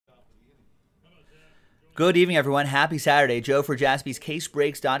Good evening, everyone. Happy Saturday. Joe for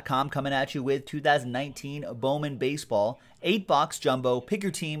JaspysCaseBreaks.com coming at you with 2019 Bowman Baseball. 8-box jumbo. Pick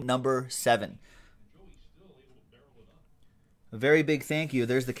your team, number 7. A very big thank you.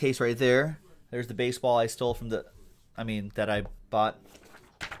 There's the case right there. There's the baseball I stole from that I bought.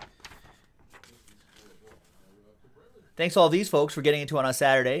 Thanks to all these folks for getting into it on a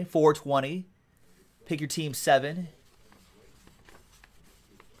Saturday. 420. Pick your team 7.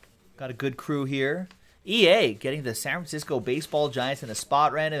 Got a good crew here. EA getting the San Francisco Baseball Giants in a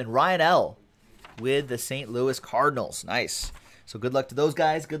spot random. And Ryan L. with the St. Louis Cardinals. Nice. So good luck to those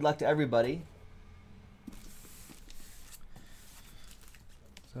guys. Good luck to everybody.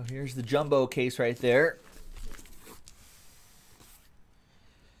 So here's the jumbo case right there.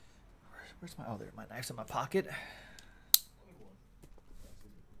 Where's my... Oh, there. My knife's in my pocket.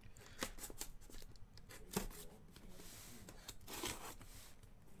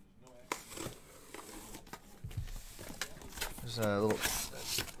 There's a little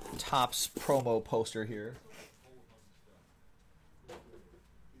Topps promo poster here.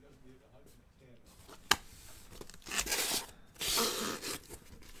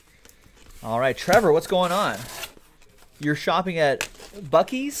 All right, Trevor, what's going on? You're shopping at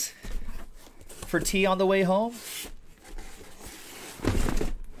Buc-ee's for tea on the way home? All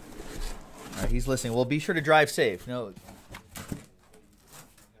right, he's listening. Well, be sure to drive safe. No,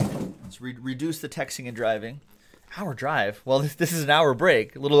 let's reduce the texting and driving. Hour drive? Well, this is an hour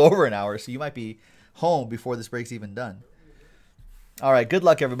break, a little over an hour, so you might be home before this break's even done. All right, good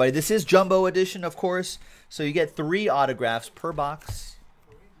luck, everybody. This is Jumbo Edition, of course, so you get 3 autographs per box.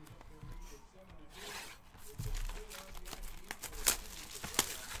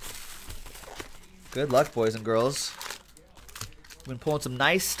 Good luck, boys and girls. We've been pulling some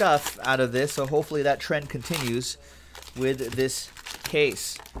nice stuff out of this, so hopefully that trend continues with this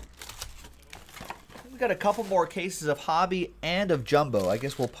case. We've got a couple more cases of hobby and of jumbo. I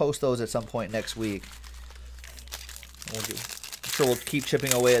guess we'll post those at some point next week. I'm sure we'll keep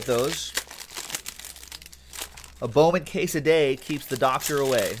chipping away at those. A Bowman case a day keeps the doctor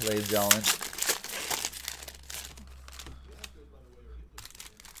away, ladies and gentlemen.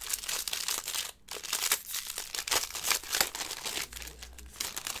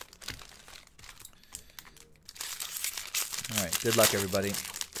 All right, good luck, everybody.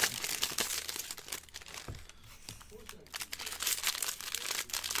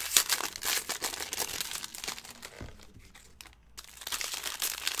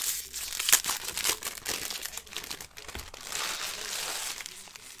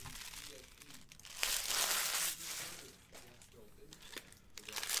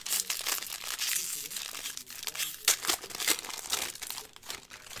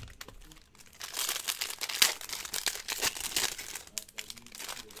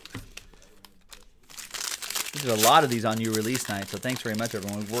 There's a lot of these on new release night, so thanks very much,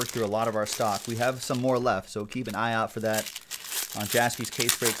 everyone. We've worked through a lot of our stock. We have some more left, so keep an eye out for that on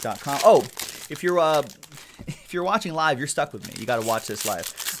JaspysCaseBreaks.com. Oh, if you're watching live, you're stuck with me. You got to watch this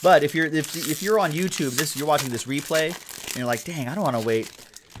live. But if you're on YouTube, you're watching this replay, and you're like, dang, I don't want to wait.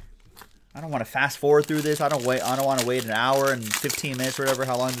 I don't want to fast forward through this. I don't want to wait an hour and 15 minutes or whatever,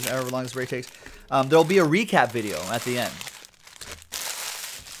 however long this break takes. There'll be a recap video at the end.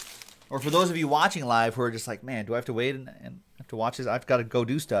 Or for those of you watching live who are just like, man, do I have to wait and have to watch this? I've got to go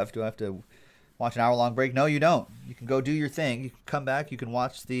do stuff. Do I have to watch an hour-long break? No, you don't. You can go do your thing. You can come back. You can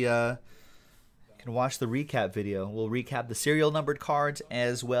watch the recap video. We'll recap the serial numbered cards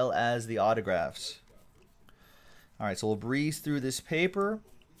as well as the autographs. All right, so we'll breeze through this paper.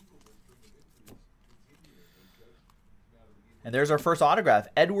 And there's our first autograph.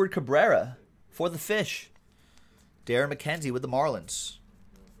 Edward Cabrera for the Fish. Darren McKenzie with the Marlins.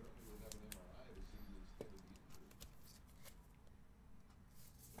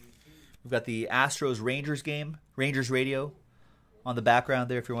 We've got the Astros-Rangers game, Rangers radio on the background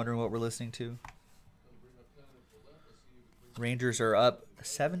there if you're wondering what we're listening to. Rangers are up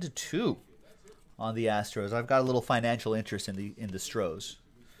 7-2 on the Astros. I've got a little financial interest in the Stros.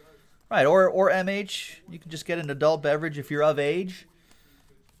 Right, or MH, you can just get an adult beverage if you're of age.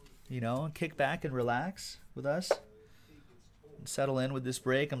 You know, and kick back and relax with us. And settle in with this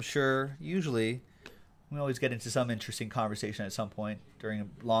break. I'm sure usually we always get into some interesting conversation at some point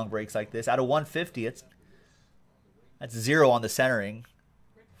during long breaks like this. Out of 150, that's 0 on the centering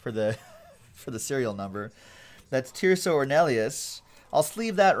for the serial number. That's Tirso Ornelius. I'll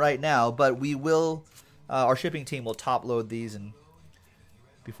sleeve that right now, but we will. Our shipping team will top load these and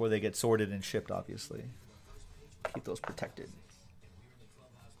before they get sorted and shipped, obviously. Keep those protected.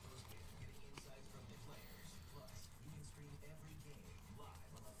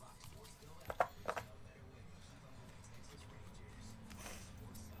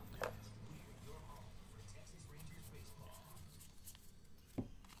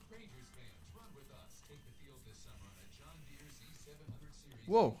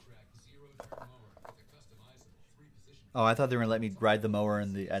 Whoa. Oh, I thought they were going to let me ride the mower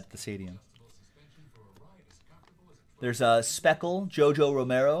at the stadium. There's a Speckle, Jojo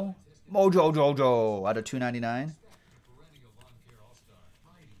Romero. Mojo Jojo out of $2.99.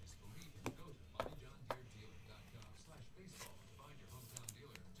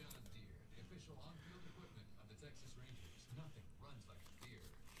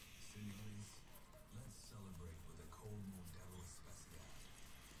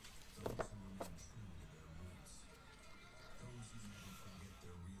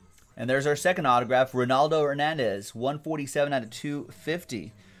 And there's our second autograph, Ronaldo Hernandez, 147 out of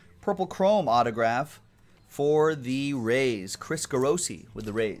 250. Purple Chrome autograph for the Rays. Chris Garossi with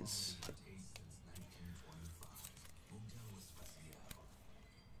the Rays.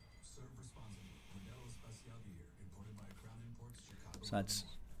 So that's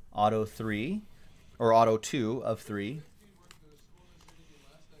auto 3, or auto 2 of 3.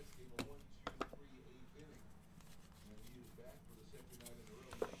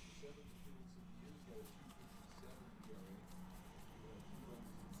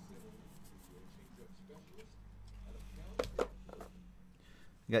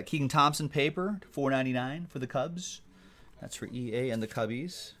 We got Keegan Thompson paper, $4.99 for the Cubs. That's for EA and the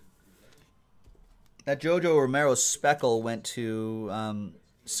Cubbies. That Jojo Romero Speckle went to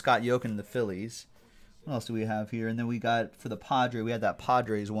Scott Yokin and the Phillies. What else do we have here? And then we got, for the Padres, we had that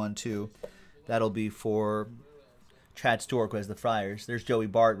Padres one too. That'll be for Chad Stewart, who has the Friars. There's Joey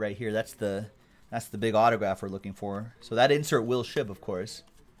Bart right here. That's the big autograph we're looking for. So that insert will ship, of course.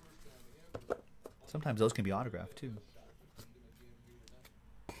 Sometimes those can be autographed too.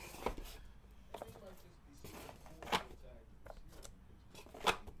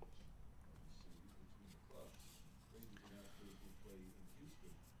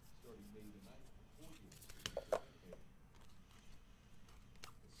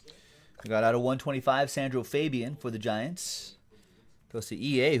 We got out of 125, Sandro Fabian for the Giants. Goes to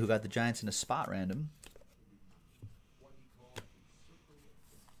EA, who got the Giants in a spot random.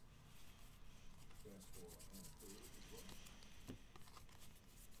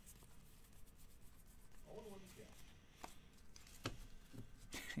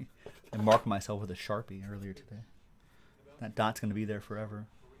 I marked myself with a Sharpie earlier today. That dot's going to be there forever.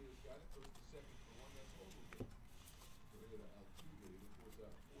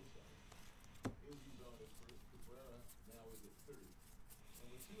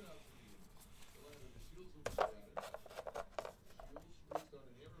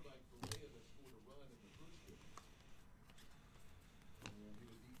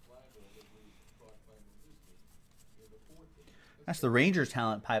 That's the Rangers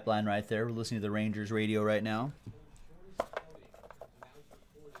talent pipeline right there. We're listening to the Rangers radio right now.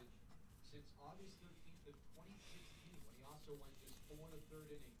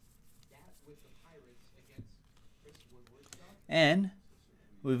 And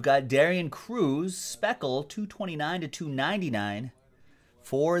we've got Darian Cruz, Speckle, 229 to 299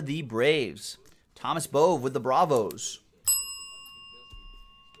 for the Braves. Thomas Bove with the Bravos.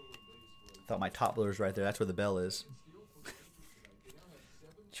 Thought my top loader's right there. That's where the bell is.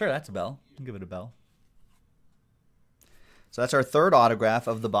 Sure, that's a bell. I'll give it a bell. So that's our third autograph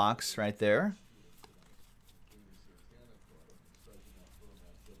of the box right there.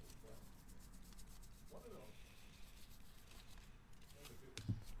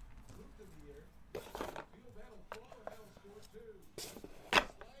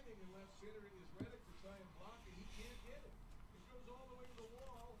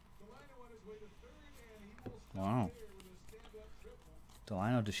 Wow.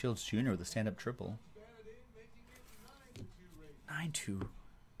 Delino DeShields Jr. with a stand-up triple. 9-2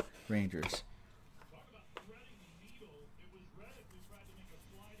 Rangers.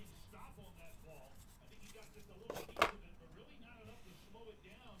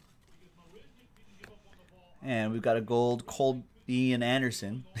 And we've got a gold Colby Ian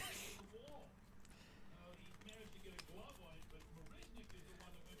Anderson.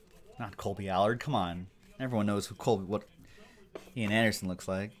 Not Colby Allard. Come on. Everyone knows what Ian Anderson looks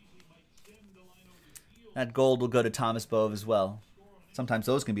like. That gold will go to Thomas Bove as well. Sometimes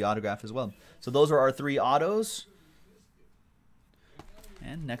those can be autographed as well. So those are our three autos.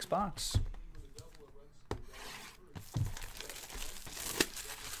 And next box.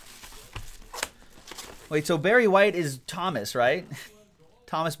 Wait, so Barry White is Thomas, right?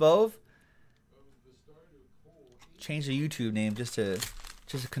 Thomas Bove? Change the YouTube name just to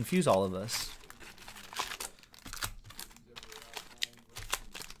confuse all of us.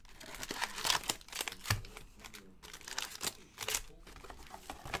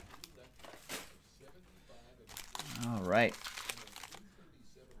 All right.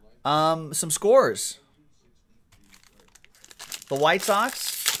 Some scores. The White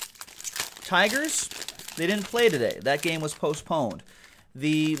Sox, Tigers, they didn't play today. That game was postponed.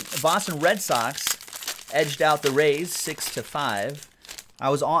 The Boston Red Sox edged out the Rays 6-5.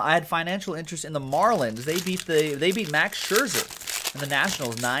 I had financial interest in the Marlins. They beat Max Scherzer and the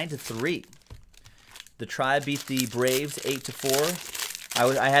Nationals 9-3. The Tribe beat the Braves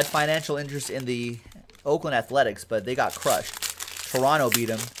 8-4. I had financial interest in the Oakland Athletics, but they got crushed. Toronto beat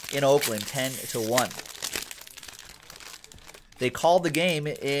them in Oakland 10-1. They called the game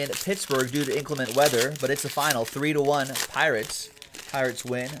in Pittsburgh due to inclement weather, but it's the final 3-1 Pirates. Pirates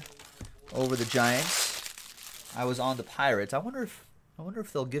win over the Giants. I was on the Pirates. I wonder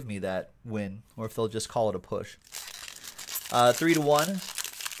if they'll give me that win or if they'll just call it a push. 3-1.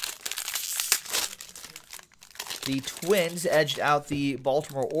 The Twins edged out the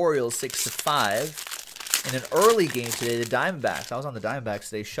Baltimore Orioles 6-5. In an early game today, the Diamondbacks, I was on the Diamondbacks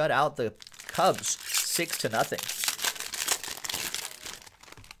today, shut out the Cubs 6-0.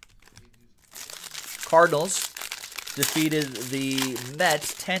 Cardinals defeated the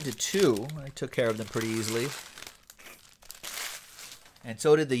Mets 10-2. They took care of them pretty easily. And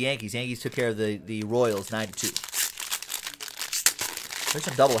so did the Yankees. Yankees took care of the Royals 9-2. There's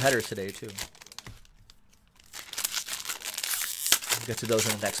some double headers today, too. We'll get to those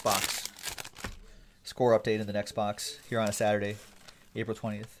in the next box. Score update in the next box here on a Saturday, April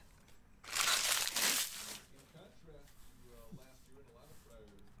 20th.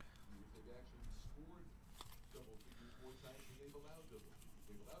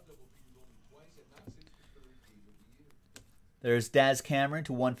 There's Daz Cameron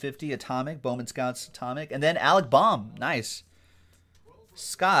to 150, Atomic, Bowman Scouts Atomic. And then Alec Baum, nice.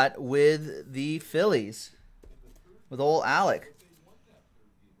 Scott with the Phillies, with old Alec.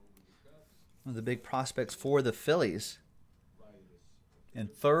 One of the big prospects for the Phillies.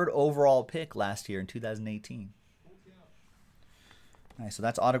 And third overall pick last year in 2018. Nice, so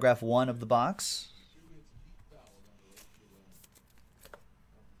that's autograph 1 of the box.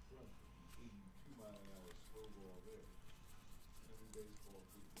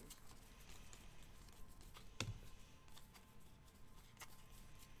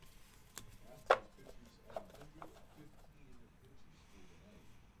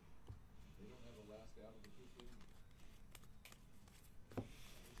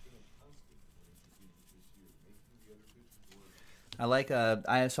 I like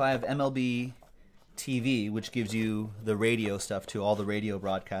I have MLB TV, which gives you the radio stuff too, all the radio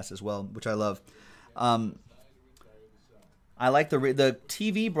broadcasts as well, which I love. I like the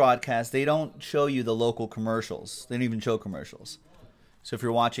TV broadcast. They don't show you the local commercials. They don't even show commercials. So if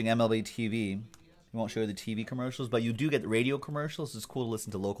you're watching MLB TV, you won't show you the TV commercials, but you do get the radio commercials. It's cool to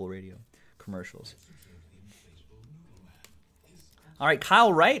listen to local radio commercials. All right,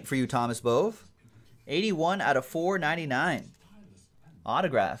 Kyle Wright for you, Thomas Bove. 81 out of 499.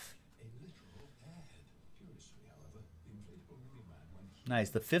 Autograph. Nice.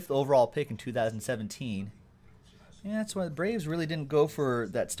 The 5th overall pick in 2017. Yeah, that's why the Braves really didn't go for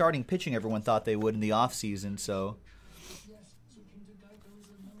that starting pitching everyone thought they would in the offseason. So,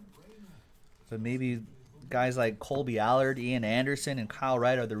 but maybe guys like Colby Allard, Ian Anderson, and Kyle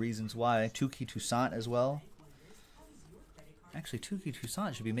Wright are the reasons why. Touki Toussaint as well. Actually, Touki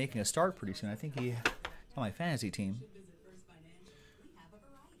Toussaint should be making a start pretty soon. I think he's on my fantasy team.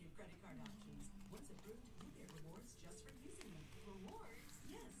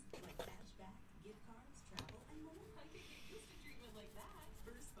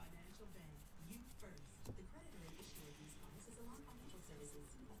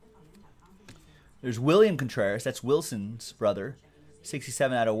 There's William Contreras. That's Wilson's brother.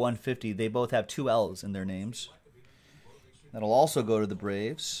 67 out of 150. They both have 2 L's in their names. That'll also go to the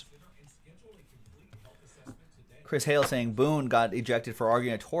Braves. Chris Hale saying Boone got ejected for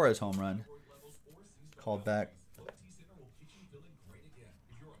arguing a Torres home run. Called back.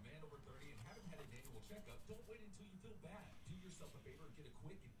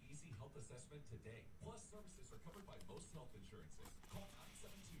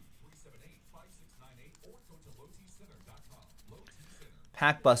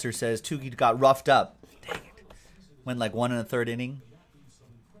 Packbuster says Touki got roughed up. Dang it. Went like 1 1/3 inning.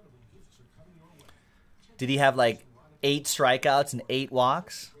 Did he have like 8 strikeouts and 8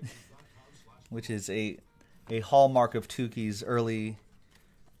 walks? Which is a hallmark of Touki's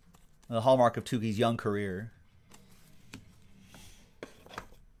hallmark of Touki's young career.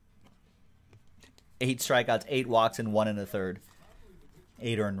 8 strikeouts, 8 walks, and 1 1/3.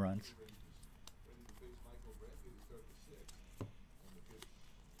 8 earned runs.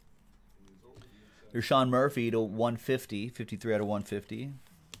 There's Sean Murphy to 150, 53 out of 150.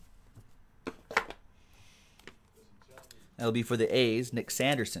 That'll be for the A's. Nick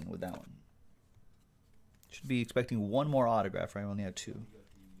Sanderson with that one. Should be expecting one more autograph, right? We only have 2.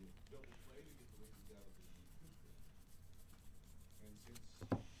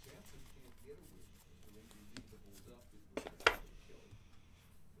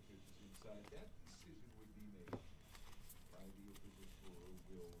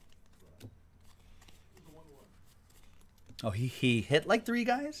 Oh, he hit like 3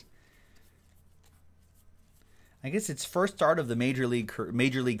 guys? I guess it's first start of the major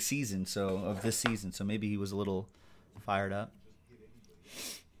league season, so of this season, so maybe he was a little fired up.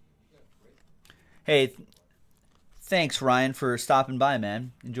 Hey, thanks Ryan for stopping by,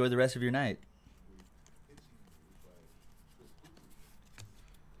 man. Enjoy the rest of your night.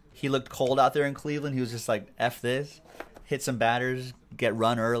 He looked cold out there in Cleveland. He was just like, F this. Hit some batters, get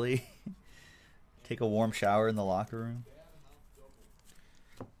run early. Take a warm shower in the locker room.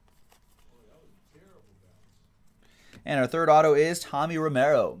 And our third auto is Tommy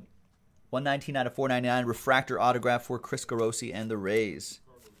Romero. 119 out of 499. Refractor autograph for Chris Garossi and the Rays.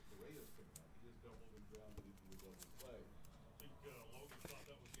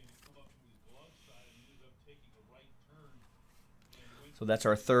 So that's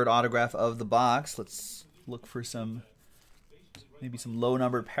our third autograph of the box. Let's look for maybe some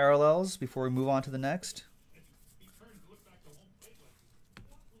low-numbered parallels before we move on to the next.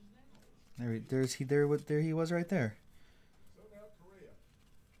 There he was right there.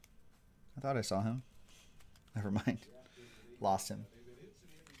 I thought I saw him. Never mind. Lost him.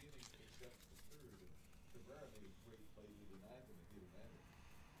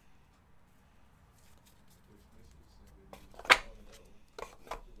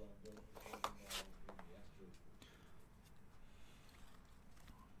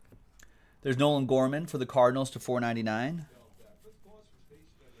 There's Nolan Gorman for the Cardinals to 499.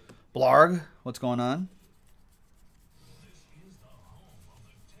 Blarg, what's going on?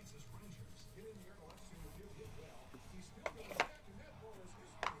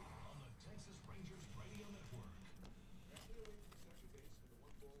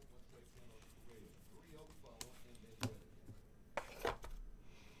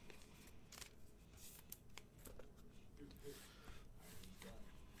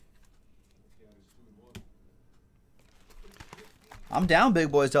 I'm down, Big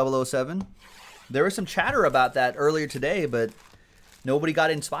Boys 007. There was some chatter about that earlier today, but nobody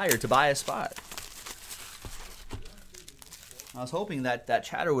got inspired to buy a spot. I was hoping that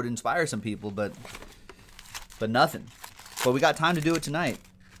chatter would inspire some people, but nothing. But we got time to do it tonight.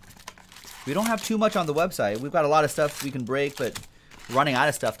 We don't have too much on the website. We've got a lot of stuff we can break, but we're running out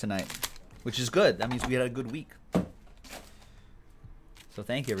of stuff tonight, which is good. That means we had a good week. So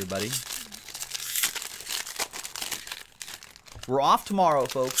thank you, everybody. We're off tomorrow,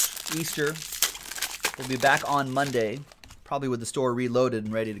 folks. Easter. We'll be back on Monday, probably with the store reloaded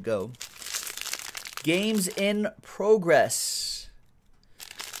and ready to go. Games in progress.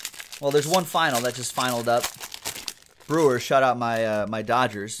 Well, there's one final that just finaled up. Brewers shut out my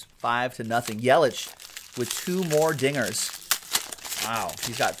Dodgers 5-0. Yelich with 2 more dingers. Wow,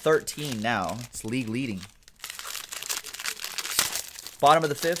 he's got 13 now. It's league leading. Bottom of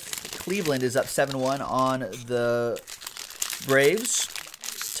the 5th, Cleveland is up 7-1 on the Braves.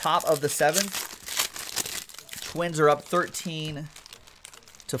 Top of the 7th, Twins are up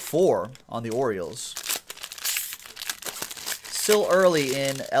 13-4 on the Orioles. Still early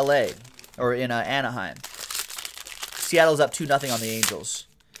in LA, or in Anaheim. Seattle's up 2-0 on the Angels.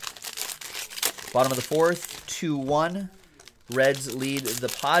 Bottom of the 4th, 2-1. Reds lead the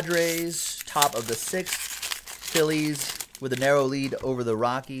Padres. Top of the 6th, Phillies with a narrow lead over the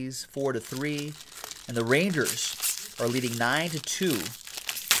Rockies, 4-3. And the Rangers are leading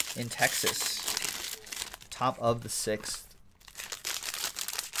 9-2 in Texas. Top of the 6th.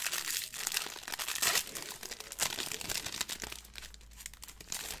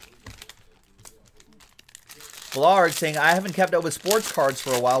 Blarg saying, I haven't kept up with sports cards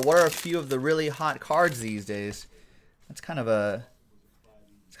for a while. What are a few of the really hot cards these days? That's kind of a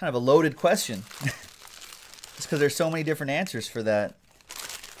loaded question. Just because there's so many different answers for that.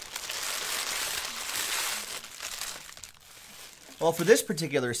 Well, for this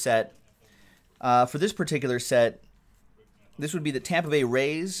particular set, this would be the Tampa Bay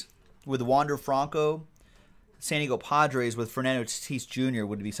Rays with Wander Franco. San Diego Padres with Fernando Tatis Jr.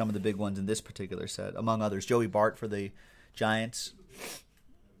 would be some of the big ones in this particular set, among others. Joey Bart for the Giants.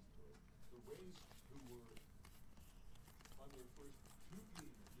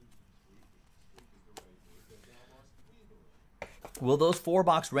 Will those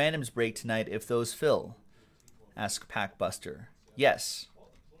 4-box randoms break tonight if those fill? Ask Packbuster. Yes.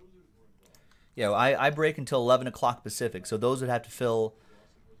 Yeah, I break until 11 o'clock Pacific, so those would have to fill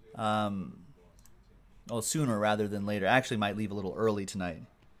sooner rather than later. I actually might leave a little early tonight.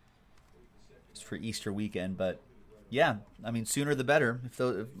 It's for Easter weekend, but yeah, I mean, sooner the better.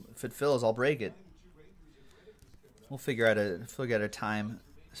 If it fills, I'll break it. We'll figure out a time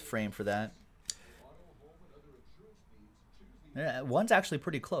frame for that. Yeah, one's actually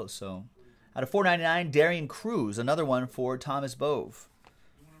pretty close. So, out of 499, Darian Cruz, another one for Thomas Bove.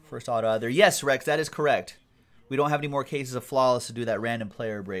 First auto out there. Yes, Rex, that is correct. We don't have any more cases of Flawless to do that random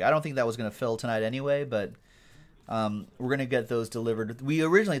player break. I don't think that was going to fill tonight anyway, but we're going to get those delivered. We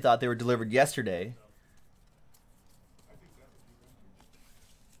originally thought they were delivered yesterday,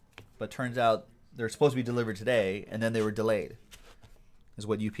 but turns out they're supposed to be delivered today, and then they were delayed, is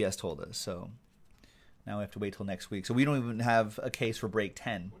what UPS told us. So now we have to wait till next week. So we don't even have a case for break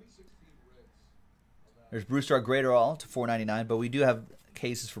 10. There's Brewstar Graterol to $4.99, but we do have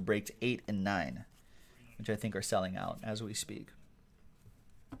cases for breaks 8 and 9, which I think are selling out as we speak.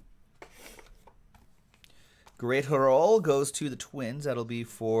 Graterol goes to the Twins. That'll be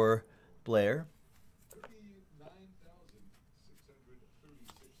for Blair.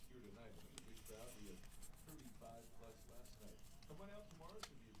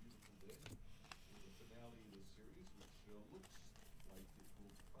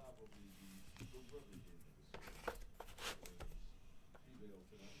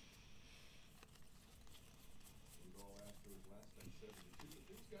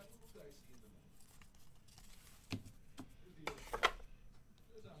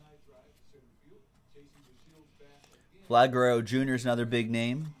 Vlad Guerrero Jr. is another big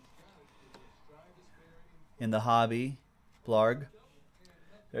name in the hobby. Blarg.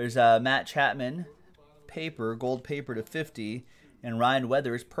 There's Matt Chapman, paper, gold paper to 50, and Ryan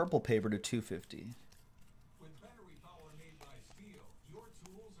Weathers, purple paper to 250. With battery power made by steel, your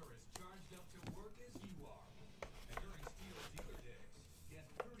tools are as charged up to work as you are. And during Steel Dealer Days, get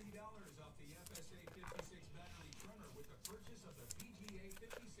 $30 off the FSA 56 battery trimmer with the purchase of the PGA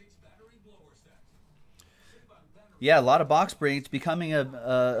 56 battery blower set. Yeah, a lot of box breaks becoming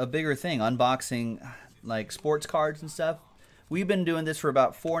a bigger thing. Unboxing like sports cards and stuff. We've been doing this for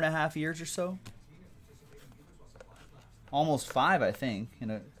about 4.5 years or so. Almost 5, I think.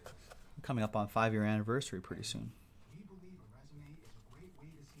 Coming up on 5-year anniversary pretty soon. We believe a resume is a great way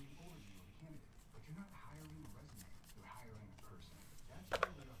to see an overview of a candidate, but you're not hiring a resume, you're hiring a person. That's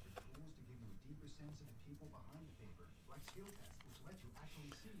why we offer tools to give you a deeper sense of the people behind the paper, like skill tests, which let you actually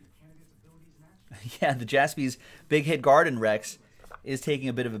see your candidate's abilities in action. Yeah, the Jaspy's Big Hit Garden Rex is taking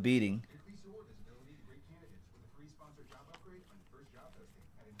a bit of a beating.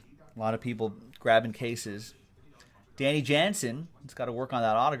 A lot of people grabbing cases. Danny Jansen has got to work on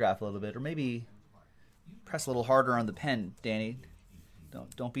that autograph a little bit, or maybe press a little harder on the pen, Danny.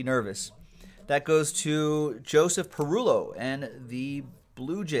 Don't be nervous. That goes to Joseph Perullo and the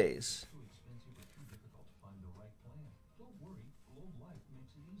Blue Jays.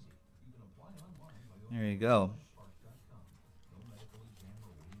 There you go.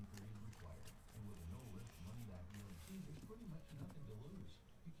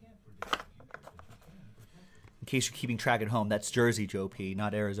 In case you're keeping track at home, that's Jersey Joe P,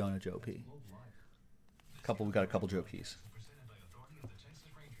 not Arizona Joe P. We got a couple Joe P's.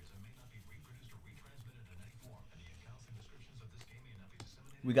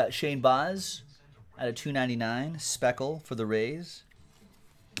 We got Shane Baz at a $2.99 Speckle for the Rays.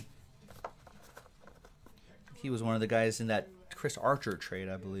 He was one of the guys in that Chris Archer trade,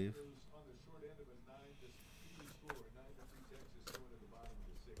 I believe.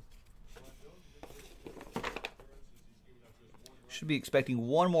 Should be expecting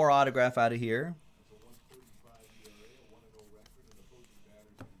one more autograph out of here.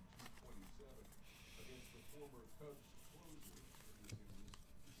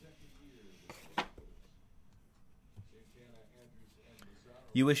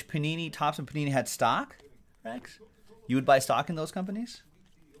 You wish Panini, Thompson Panini had stock, Rex? You would buy stock in those companies?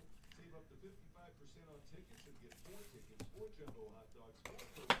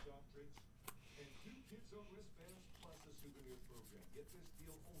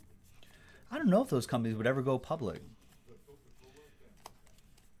 I don't know if those companies would ever go public.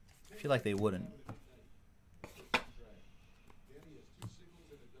 I feel like they wouldn't.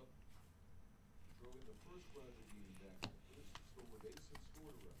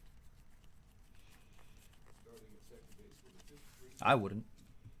 I wouldn't.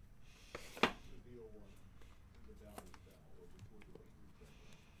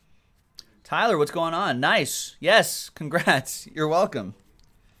 Tyler, what's going on? Nice. Yes, congrats. You're welcome.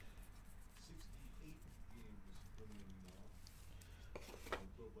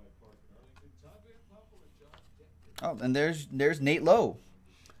 Oh, and there's Nate Lowe.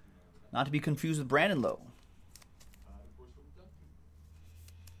 Not to be confused with Brandon Lowe.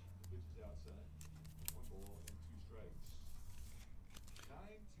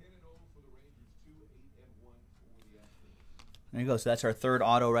 There you go. So that's our third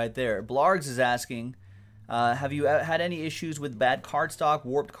auto right there. Blargs is asking, have you had any issues with bad cardstock,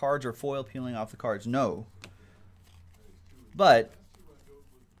 warped cards, or foil peeling off the cards? No. But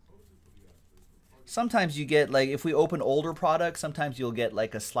sometimes you get, like, if we open older products, sometimes you'll get,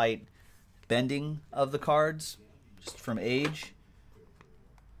 like, a slight bending of the cards just from age.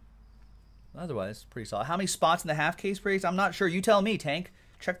 Otherwise, pretty solid. How many spots in the half case breaks? I'm not sure. You tell me, Tank.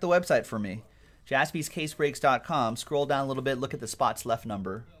 Check the website for me. JaspysCaseBreaks.com. Scroll down a little bit. Look at the spots left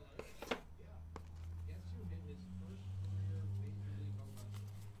number.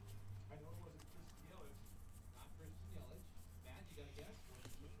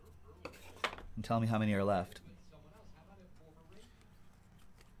 And tell me how many are left.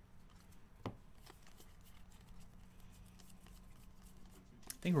 I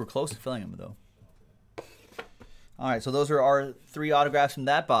think we're close to filling them, though. All right, so those are our 3 autographs from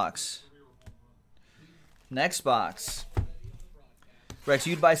that box. Next box. Rex,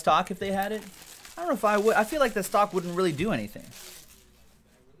 you'd buy stock if they had it? I don't know if I would. I feel like the stock wouldn't really do anything.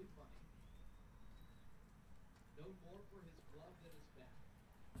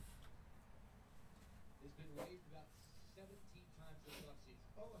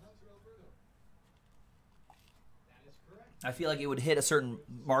 I feel like it would hit a certain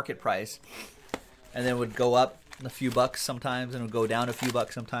market price and then it would go up a few bucks sometimes and it would go down a few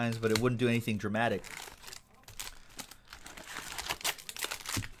bucks sometimes, but it wouldn't do anything dramatic.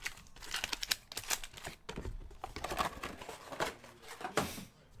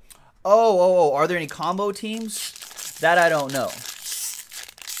 Oh, are there any combo teams? That I don't know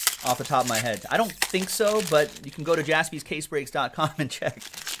off the top of my head. I don't think so, but you can go to JaspysCaseBreaks.com and check.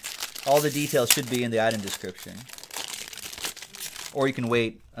 All the details should be in the item description. Or you can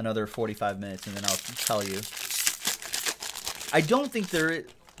wait another 45 minutes and then I'll tell you. I don't think there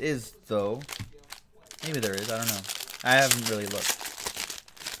is, though. Maybe there is. I don't know. I haven't really looked.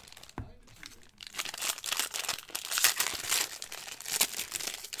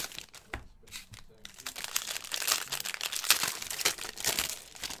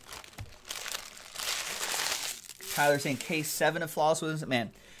 Tyler saying case 7 of Flawless was,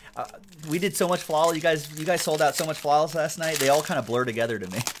 man. We did so much Flawless. You guys sold out so much Flawless last night. They all kind of blur together to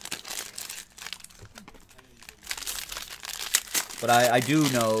me. But I do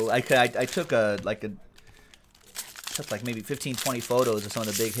know I took like maybe 15, 20 photos of some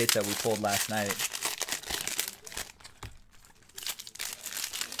of the big hits that we pulled last night.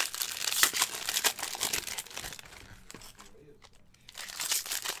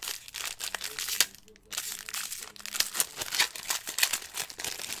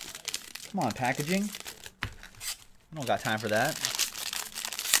 Come on, packaging. I don't got time for that.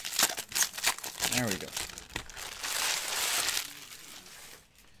 There we go.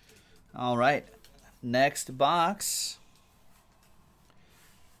 All right. Next box.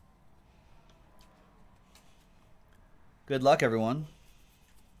 Good luck, everyone.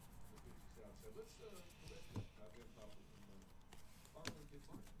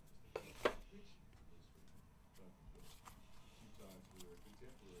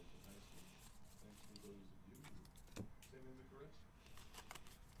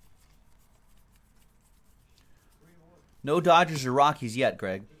 No Dodgers or Rockies yet,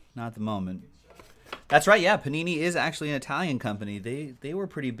 Greg. Not at the moment. That's right, yeah. Panini is actually an Italian company. They were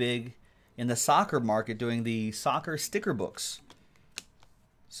pretty big in the soccer market doing the soccer sticker books.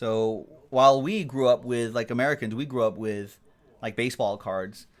 So while we grew up with, like Americans, we grew up with like baseball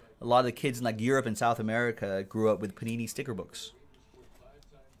cards. A lot of the kids in like Europe and South America grew up with Panini sticker books.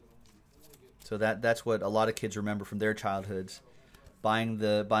 So that's what a lot of kids remember from their childhoods. Buying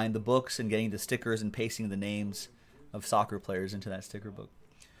the books and getting the stickers and pasting the names of soccer players into that sticker book.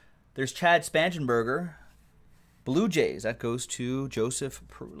 There's Chad Spangenberger. Blue Jays. That goes to Joseph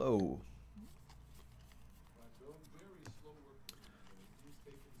Perlow.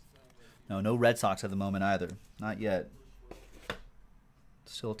 No Red Sox at the moment either. Not yet.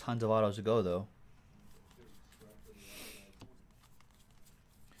 Still tons of autos to go, though.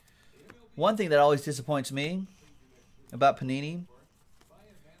 One thing that always disappoints me about Panini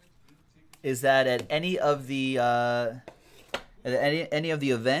is that at any of the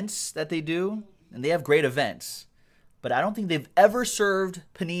events that they do, and they have great events, but I don't think they've ever served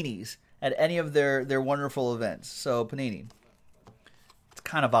paninis at any of their wonderful events. So Panini, it's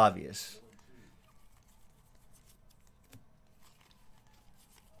kind of obvious.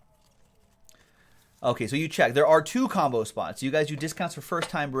 Okay, so you check. There are 2 combo spots. You guys do discounts for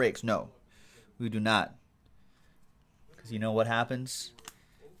first-time breaks? No, we do not. Because you know what happens?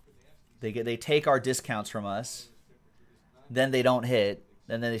 They take our discounts from us. Then they don't hit.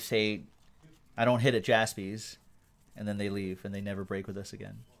 Then they say, I don't hit at Jaspy's. And then they leave, and they never break with us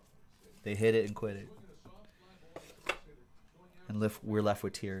again. They hit it and quit it. And we're left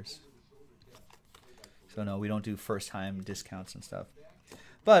with tears. So no, we don't do first-time discounts and stuff.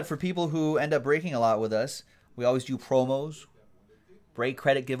 But for people who end up breaking a lot with us, we always do promos, break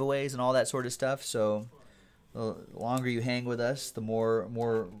credit giveaways, and all that sort of stuff. So the longer you hang with us, the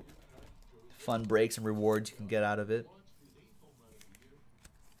more fun breaks and rewards you can get out of it.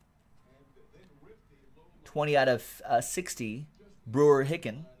 20 out of 60, Brewer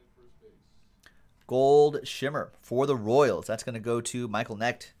Hicken. Gold Shimmer for the Royals. That's going to go to Michael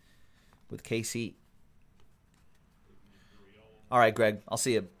Necht with KC. All right, Greg. I'll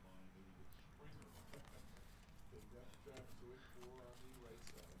see you.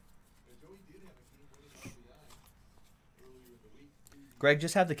 Greg,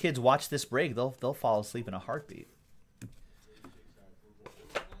 just have the kids watch this break. They'll fall asleep in a heartbeat.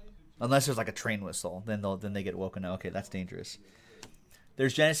 Unless there's like a train whistle, then they get woken up. Okay, that's dangerous.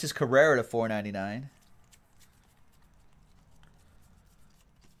 There's Genesis Cabrera to $4.99.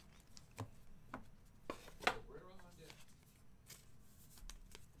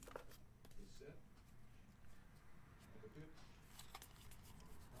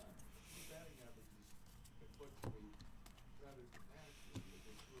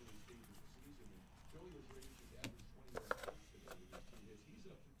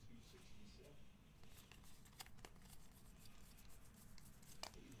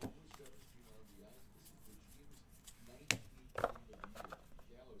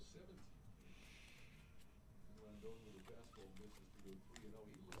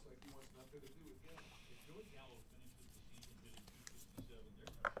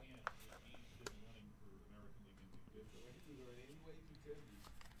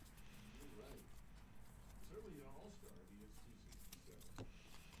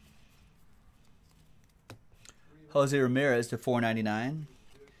 Jose Ramirez to $4.99,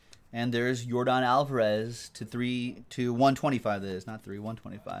 and there's Yordan Alvarez to 125. That is not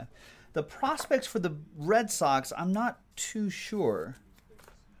 125. The prospects for the Red Sox, I'm not too sure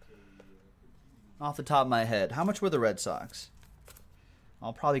off the top of my head. How much were the Red Sox?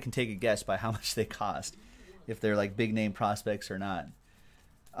 I'll probably can take a guess by how much they cost, if they're like big name prospects or not.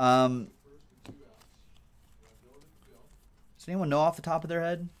 Does anyone know off the top of their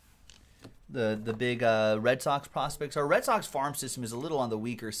head? The big Red Sox prospects. Our Red Sox farm system is a little on the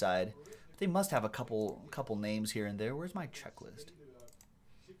weaker side. But they must have a couple names here and there. Where's my checklist?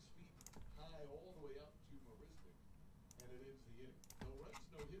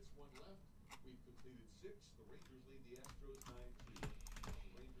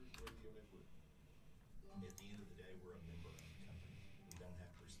 At the end of the day, we're a member owned company. We don't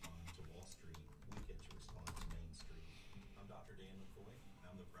have to respond to Wall Street. We get to respond to Main Street. I'm Dr. Dan McCoy.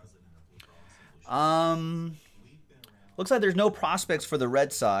 I'm the president of Blue Cross Solutions. Looks like there's no prospects for the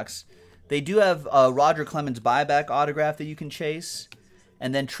Red Sox. They do have Roger Clemens buyback autograph that you can chase,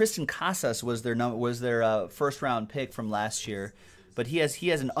 and then Tristan Casas was their first round pick from last year, but he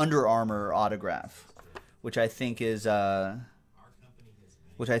has an Under Armour autograph, which I think is that's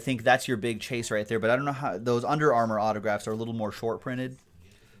your big chase right there. But I don't know how those Under Armour autographs are a little more short printed,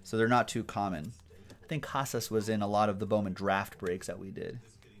 so they're not too common. I think Casas was in a lot of the Bowman draft breaks that we did.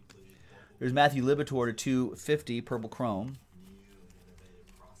 There's Matthew Libator to 250 purple chrome.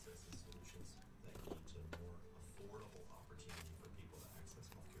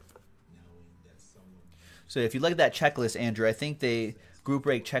 So if you look at that checklist, Andrew, I think the group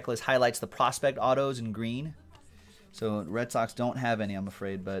break checklist highlights the prospect autos in green. So Red Sox don't have any, I'm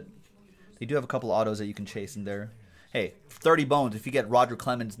afraid, but they do have a couple autos that you can chase in there. Hey, 30 bones, if you get Roger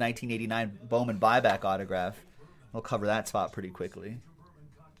Clemens' 1989 Bowman buyback autograph, we'll cover that spot pretty quickly.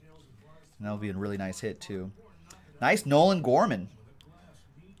 And that'll be a really nice hit, too. Nice Nolan Gorman.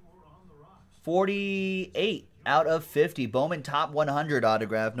 48 out of 50. Bowman top 100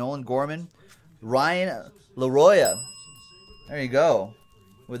 autograph. Nolan Gorman. Ryan LaRoya. There you go.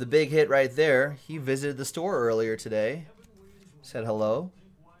 With a big hit right there. He visited the store earlier today. Said hello.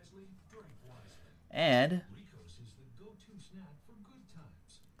 And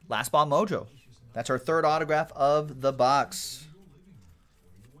Last Ball Mojo. That's our third autograph of the box.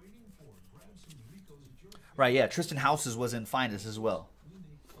 Right, yeah, Tristan Houses was in Finest as well.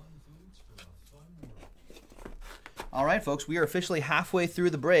 All right, folks, we are officially halfway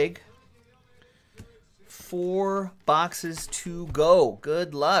through the break. 4 boxes to go.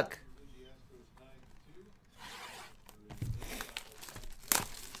 Good luck.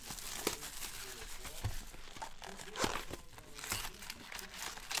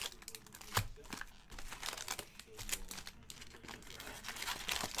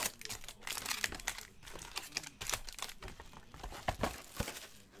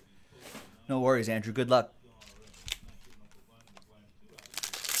 No worries, Andrew. Good luck.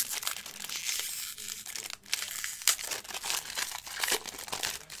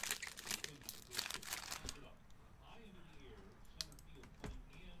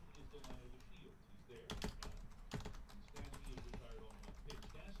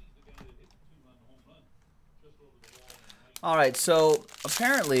 All right, so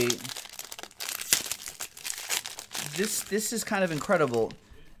apparently this is kind of incredible.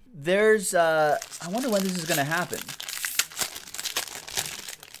 There's I wonder when this is going to happen.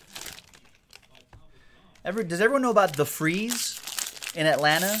 Does everyone know about the freeze in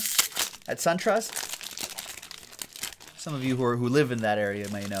Atlanta at SunTrust? Some of you who live in that area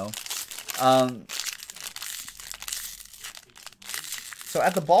may know. So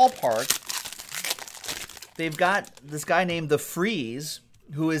at the ballpark, they've got this guy named The Freeze,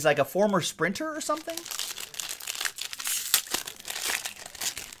 who is like a former sprinter or something.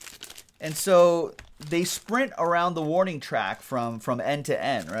 And so they sprint around the warning track from end to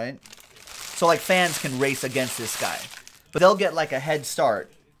end, right? So like fans can race against this guy. But they'll get like a head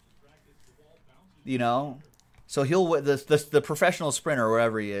start. You know? So the professional sprinter,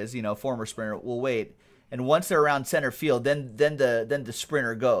 wherever he is, you know, former sprinter, will wait. And once they're around center field, then the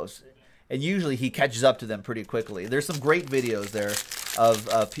sprinter goes. And usually he catches up to them pretty quickly. There's some great videos there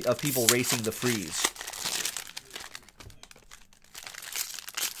of people racing the freeze.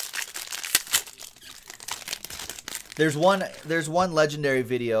 There's one legendary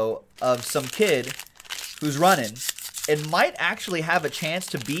video of some kid who's running and might actually have a chance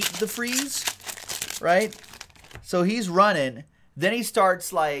to beat the freeze, right? So he's running, then he starts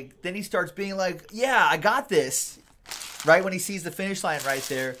being like, "Yeah, I got this." Right when he sees the finish line right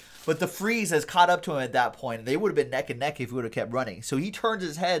there. But the freeze has caught up to him at that point. And they would have been neck and neck if he would have kept running. So he turns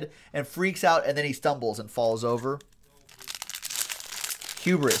his head and freaks out, and then he stumbles and falls over.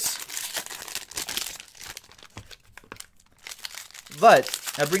 Hubris. But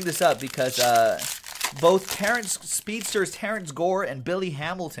I bring this up because both speedsters Terrence Gore and Billy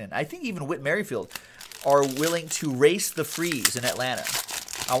Hamilton, I think even Whit Merrifield, are willing to race the freeze in Atlanta.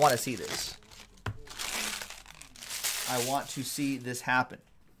 I want to see this. I want to see this happen.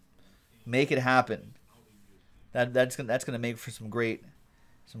 Make it happen. That's gonna make for some great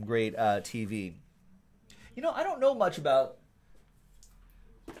TV. You know, I don't know much about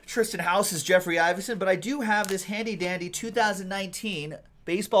Tristan House's Jeffrey Iverson, but I do have this handy dandy 2019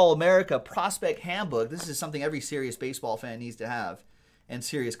 Baseball America Prospect Handbook. This is something every serious baseball fan needs to have, and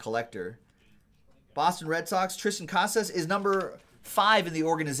serious collector. Boston Red Sox, Tristan Casas is number 5 in the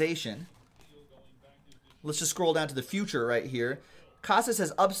organization. Let's just scroll down to the future right here. Casas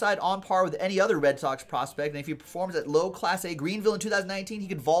has upside on par with any other Red Sox prospect, and if he performs at low Class A Greenville in 2019, he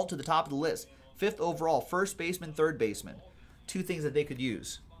could vault to the top of the list. 5th overall, first baseman, third baseman. 2 things that they could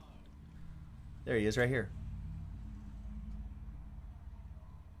use. There he is right here.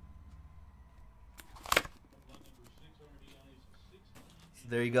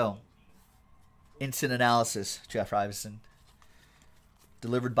 There you go. Instant analysis, Jeff Iverson.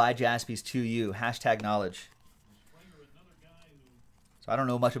 Delivered by Jaspys to you. Hashtag knowledge. So I don't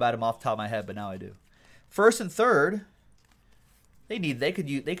know much about him off the top of my head, but now I do. First and third, they could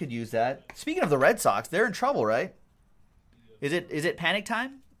use that. Speaking of the Red Sox, they're in trouble, right? Is it panic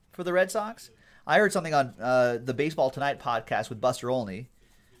time for the Red Sox? I heard something on the Baseball Tonight podcast with Buster Olney.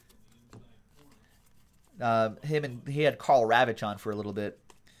 He had Carl Ravitch on for a little bit.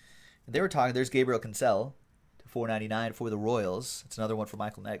 They were talking. There's Gabriel Cancel, $4.99 for the Royals. It's another one for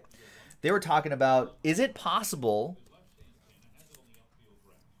Michael Neck. They were talking about, is it possible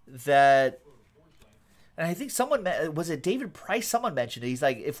that, and I think was it David Price? Someone mentioned it. He's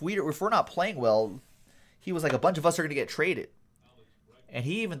like, if we're not playing well, he was like, a bunch of us are going to get traded. And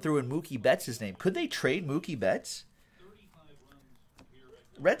he even threw in Mookie Betts' name. Could they trade Mookie Betts?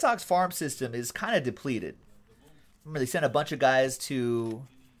 Red Sox farm system is kind of depleted. Remember, they sent a bunch of guys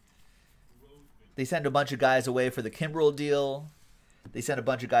away for the Kimbrel deal. They sent a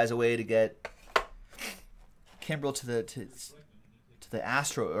bunch of guys away to get Kimbrel to the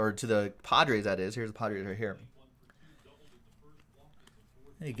Astro, or to the Padres, that is. Here's the Padres right here.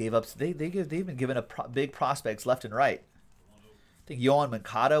 They gave up. They've been giving up big prospects left and right. I think Yohan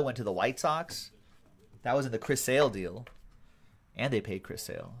Moncada went to the White Sox. That was in the Chris Sale deal, and they paid Chris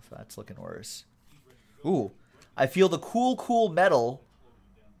Sale, so that's looking worse. Ooh, I feel the cool metal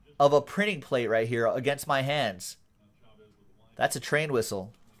of a printing plate right here against my hands. That's a train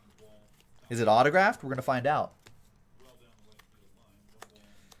whistle. Is it autographed? We're gonna find out.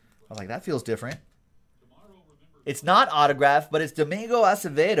 I was like, that feels different. It's not autographed, but it's Domingo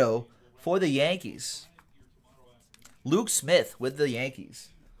Acevedo for the Yankees. Luke Smith with the Yankees.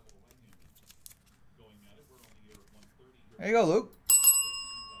 There you go, Luke.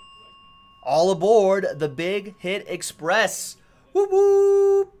 All aboard the Big Hit Express. Whoop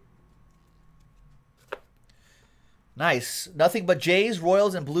whoop. Nice. Nothing but Jays,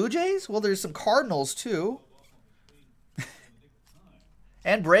 Royals, and Blue Jays? Well, there's some Cardinals, too.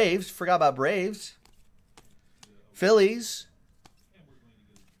 And Braves. Forgot about Braves. Phillies.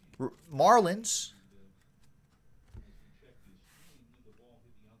 Marlins.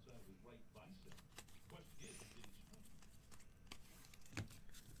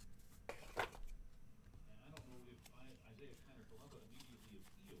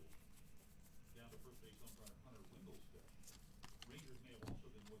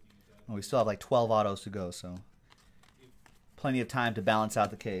 Oh, we still have like 12 autos to go, so plenty of time to balance out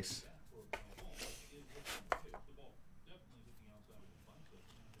the case.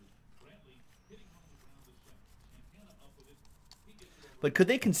 But could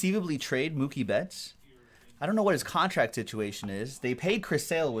they conceivably trade Mookie Betts? I don't know what his contract situation is. They paid Chris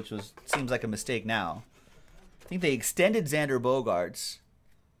Sale, which seems like a mistake now. I think they extended Xander Bogaerts.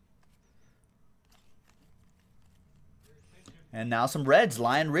 And now some Reds.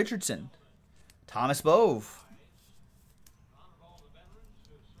 Lyon Richardson. Thomas Bove.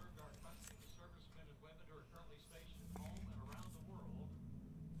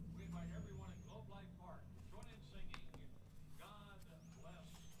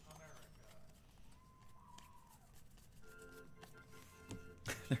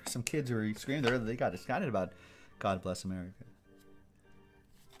 There's some kids who are screaming. They got excited about God Bless America.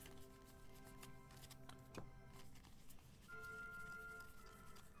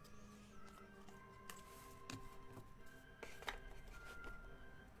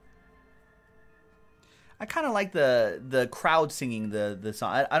 I kind of like the crowd singing the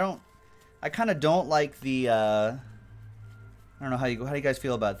song. I kind of don't like the I don't know how do you guys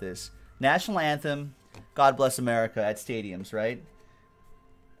feel about this? National anthem, God Bless America at stadiums, right?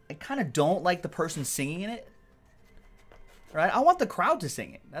 I kind of don't like the person singing it. Right? I want the crowd to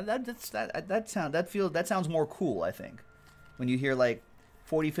sing it. That sounds more cool, I think. When you hear like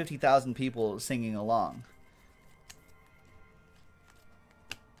 50,000 people singing along.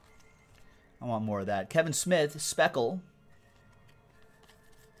 I want more of that. Kevin Smith, Speckle.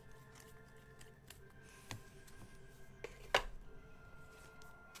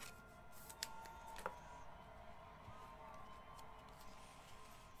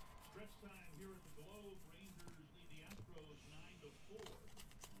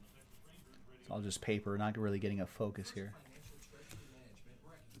 It's all just paper, not really getting a focus here.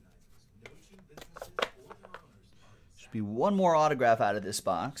 Should be one more autograph out of this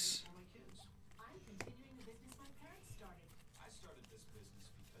box.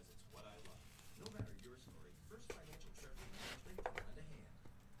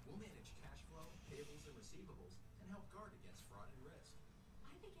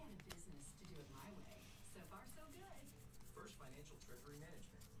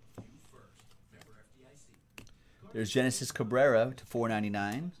 There's Genesis Cabrera to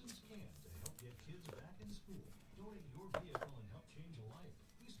 $4.99.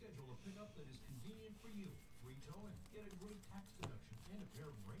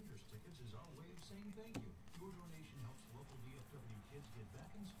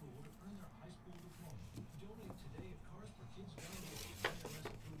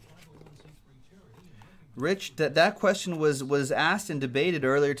 Rich, that question was asked and debated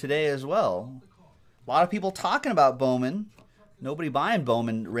earlier today as well. A lot of people talking about Bowman. Nobody buying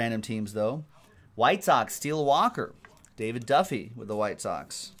Bowman random teams, though. White Sox, Steele Walker. David Duffy with the White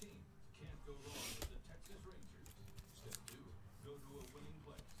Sox.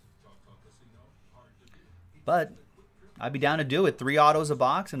 But I'd be down to do it. 3 autos a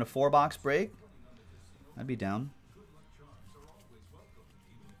box and a 4-box break. I'd be down.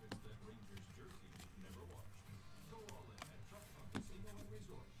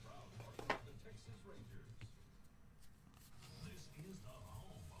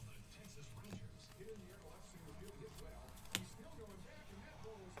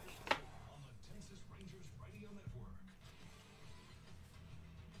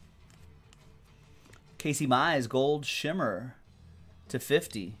 Casey Mize, Gold Shimmer to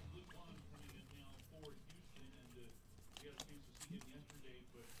 50.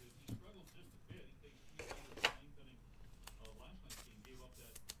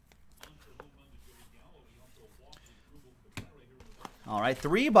 All right,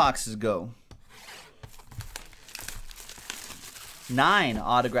 3 boxes go. 9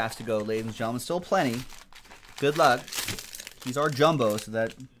 autographs to go, ladies and gentlemen. Still plenty. Good luck. These are jumbo, so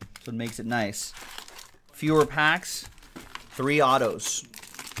that's what makes it nice. Fewer packs, 3 autos.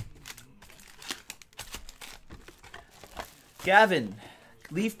 Gavin,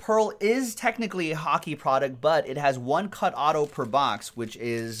 Leaf Pearl is technically a hockey product, but it has 1 cut auto per box, which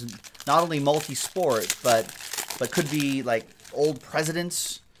is not only multi-sport, but could be like old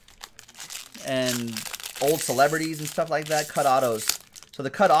presidents and old celebrities and stuff like that. Cut autos. So the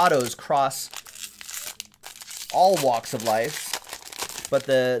cut autos cross all walks of life, but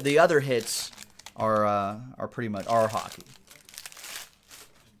the other hits are pretty much hockey.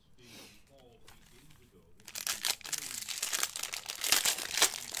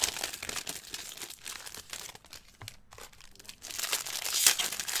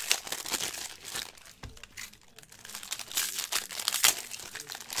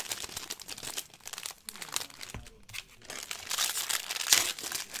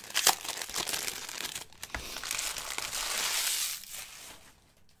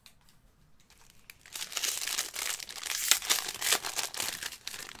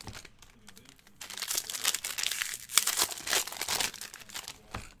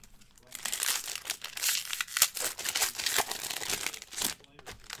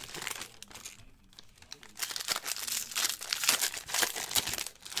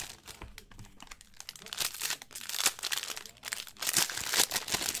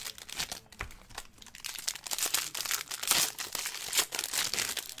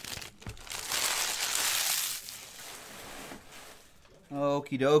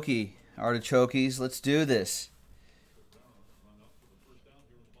 Okie dokie, artichokes, let's do this.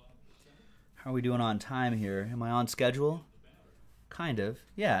 How are we doing on time here? Am I on schedule? Kind of.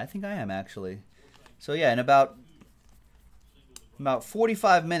 Yeah, I think I am actually. So yeah, in about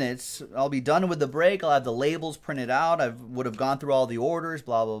 45 minutes, I'll be done with the break. I'll have the labels printed out. I would have gone through all the orders,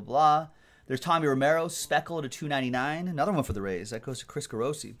 blah, blah, blah. There's Tommy Romero, Speckle to $2.99. Another one for the Rays. That goes to Chris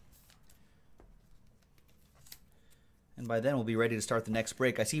Carosi. And by then, we'll be ready to start the next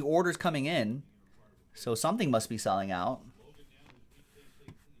break. I see orders coming in, so something must be selling out.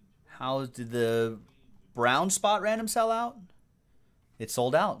 How did the brown spot random sell out? It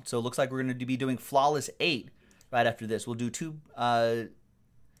sold out. So it looks like we're going to be doing Flawless 8 right after this. We'll do two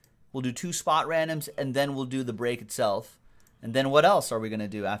spot randoms, and then we'll do the break itself. And then what else are we going to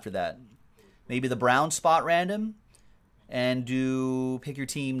do after that? Maybe the brown spot random, and do Pick Your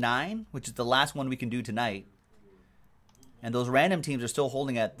Team 9, which is the last one we can do tonight. And those random teams are still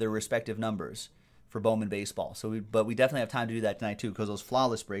holding at their respective numbers for Bowman Baseball. But we definitely have time to do that tonight too, because those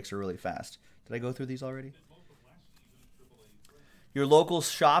flawless breaks are really fast. Did I go through these already? Your local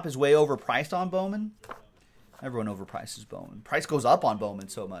shop is way overpriced on Bowman? Everyone overprices Bowman. Price goes up on Bowman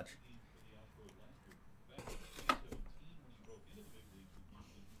so much.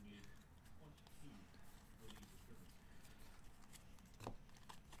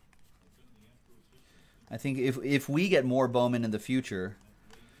 I think if we get more Bowman in the future,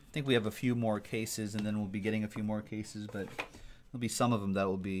 I think we have a few more cases, and then we'll be getting a few more cases, but there'll be some of them that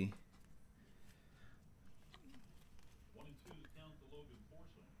will be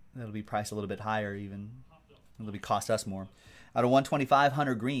priced a little bit higher even. It'll be cost us more. Out of 125,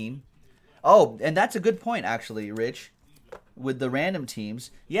 Hunter Green. Oh, and that's a good point actually, Rich, with the random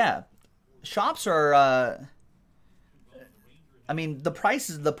teams. Yeah, shops are I mean, the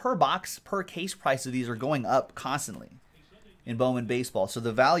prices, the per box, per case price of these are going up constantly in Bowman Baseball. So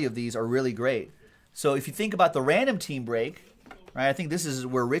the value of these are really great. So if you think about the random team break, right, I think this is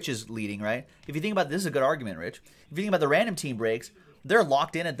where Rich is leading, right? If you think about, this is a good argument, Rich. If you think about the random team breaks, they're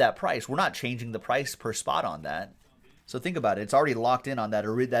locked in at that price. We're not changing the price per spot on that. So think about it. It's already locked in on that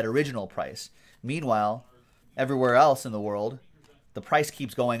original price. Meanwhile, everywhere else in the world, the price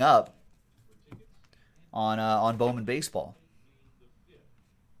keeps going up on Bowman Baseball.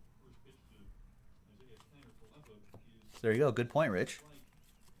 There you go. Good point, Rich.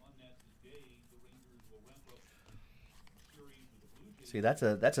 See, that's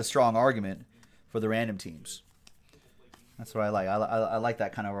a strong argument for the random teams. That's what I like. I like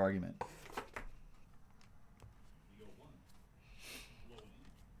that kind of argument.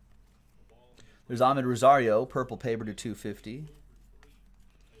 There's Ahmed Rosario, purple paper to 250.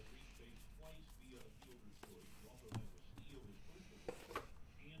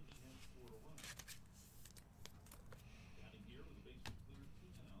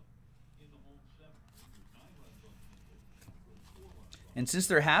 And since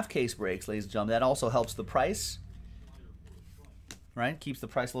they're half case breaks, ladies and gentlemen, that also helps the price, right? Keeps the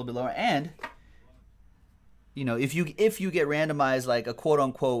price a little bit lower. And, you know, if you get randomized like a quote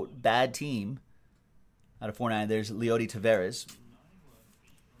unquote bad team out of 4.9, there's Leody Taveras.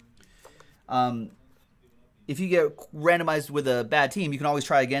 If you get randomized with a bad team, you can always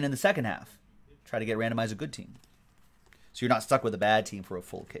try again in the second half. Try to get randomized a good team. So you're not stuck with a bad team for a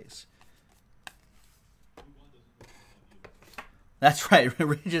full case. That's right.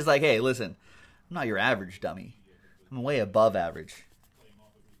 Rich is like, hey, listen, I'm not your average dummy. I'm way above average.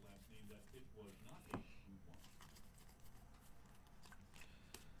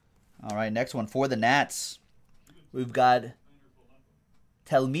 All right, next one for the Nats. We've got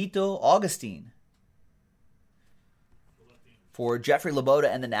Telmito Augustine for Jeffrey Loboda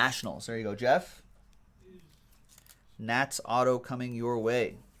and the Nationals. There you go, Jeff. Nats auto coming your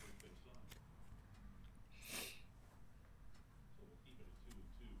way.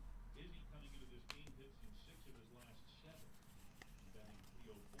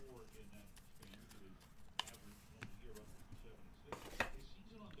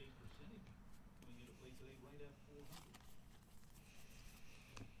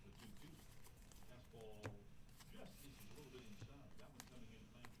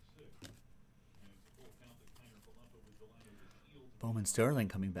 Bowman Sterling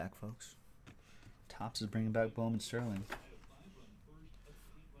coming back, folks. Topps is bringing back Bowman Sterling.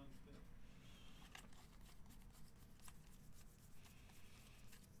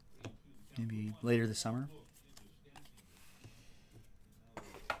 Maybe later this summer.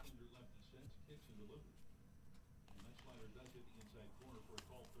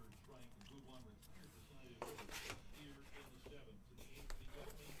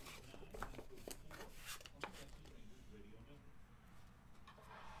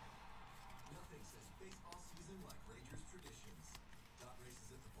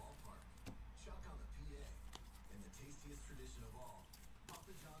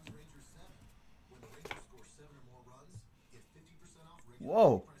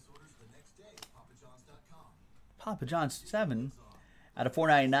 Whoa. Papa John's 7 out of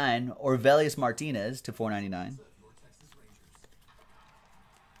 499. Orvelius Martinez to 499.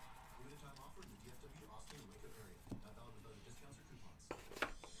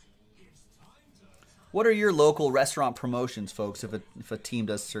 What are your local restaurant promotions, folks, if a team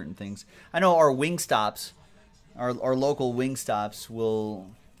does certain things? I know our Wingstops, our local Wingstops will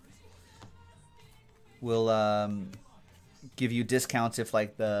give you discounts if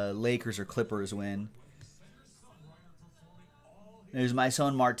like the Lakers or Clippers win. There's my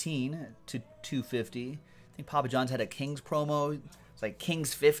son Martine to 250. I think Papa John's had a Kings promo. It's like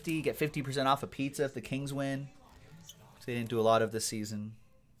Kings 50, get 50% off a pizza if the Kings win. So they didn't do a lot of this season.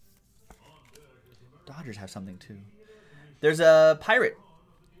 Dodgers have something too. There's a Pirate.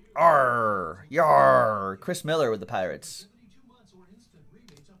 Arr, yar. Chris Miller with the Pirates.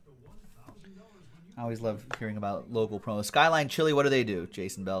 I always love hearing about local promos. Skyline Chili, what do they do?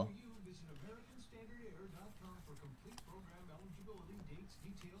 Jason Bell.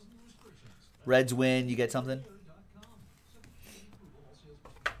 Reds win, you get something?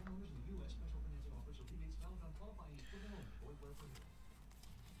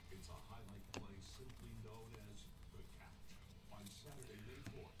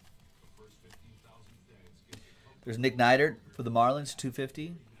 There's Nick Neidert for the Marlins,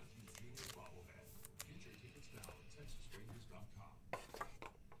 250.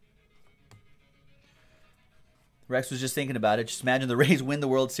 Rex was just thinking about it. Just imagine the Rays win the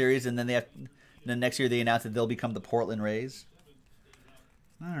World Series, and then then next year they announce that they'll become the Portland Rays.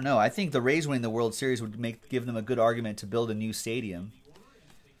 I don't know. I think the Rays winning the World Series would give them a good argument to build a new stadium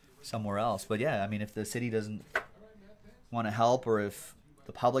somewhere else. But yeah, I mean, if the city doesn't want to help, or if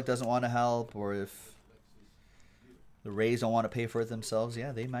the public doesn't want to help, or if the Rays don't want to pay for it themselves,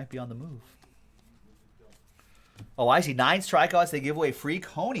 yeah, they might be on the move. Oh, I see. 9 strikeouts. They give away free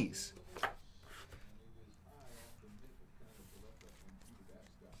conies.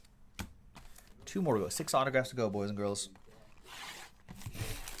 Two more to go. 6 autographs to go, boys and girls.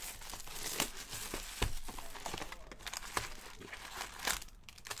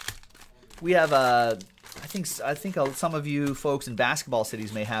 We have I think some of you folks in basketball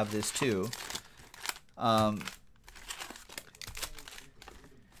cities may have this too.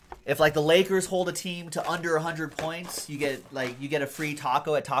 If like the Lakers hold a team to under 100 points, you get a free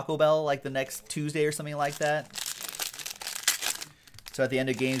taco at Taco Bell like the next Tuesday or something like that. So at the end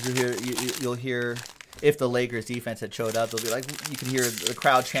of games, you'll hear if the Lakers defense had showed up, they'll be like, you can hear the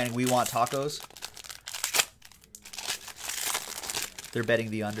crowd chanting, "We want tacos." They're betting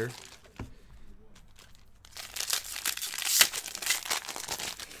the under.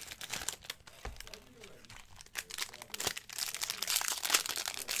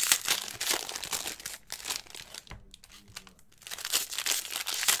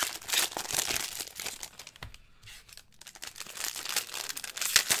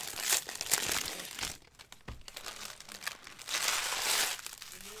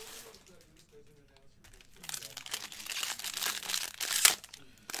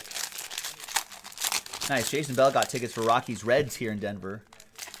 Nice. Jason Bell got tickets for Rockies Reds here in Denver.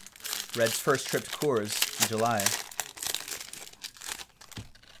 Reds' first trip to Coors in July.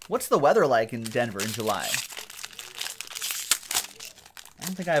 What's the weather like in Denver in July? I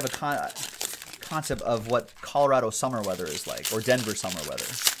don't think I have a concept of what Colorado summer weather is like, or Denver summer weather.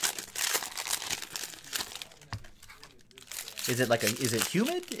 Is it like is it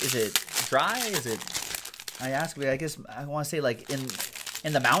humid? Is it dry? Is it? I guess I want to say like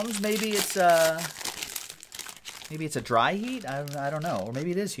in the mountains maybe it's a dry heat. I don't know, or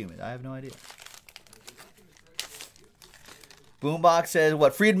maybe it is humid. I have no idea. Boombox says,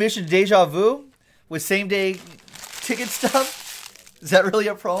 what, free admission to Deja Vu with same day ticket stuff? Is that really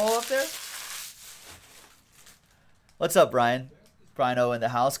a promo up there? What's up, Brian? Brian O in the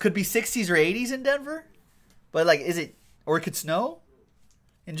house. Could be 60s or 80s in Denver, but like, is it? Or it could snow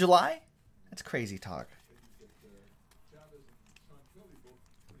in July? That's crazy talk.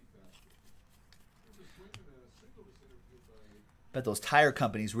 Bet those tire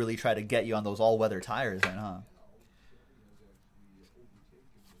companies really try to get you on those all-weather tires then, huh?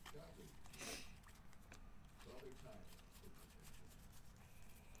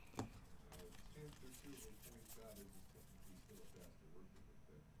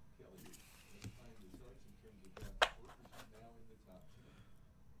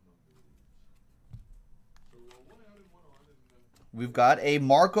 We've got a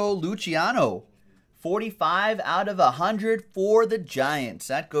Marco Luciano. 45 out of 100 for the Giants.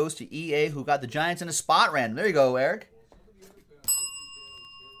 That goes to EA, who got the Giants in a spot random. There you go, Eric.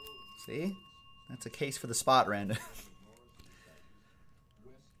 See? That's a case for the spot random.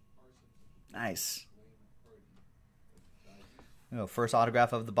 Nice. First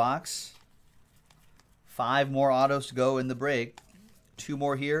autograph of the box. 5 more autos to go in the break. 2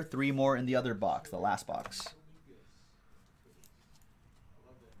 more here, 3 more in the other box, the last box.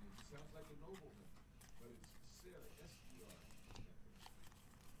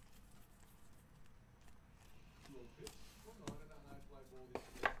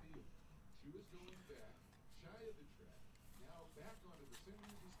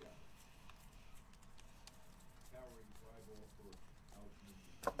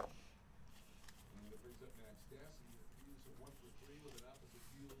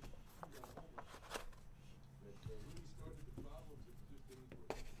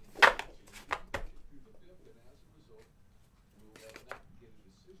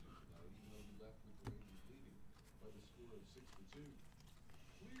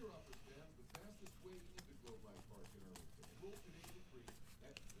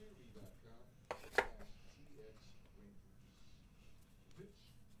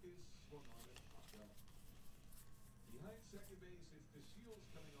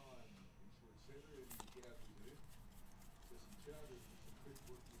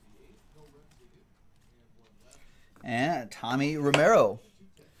 And Tommy Romero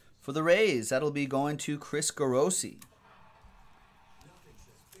for the Rays. That'll be going to Chris Garossi. Nothing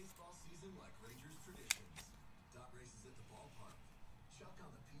says baseball season like Rangers traditions. Dot races at the ballpark. Chuck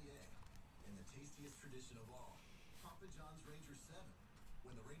on the PA. And the tastiest tradition of all. Papa John's Rangers 7.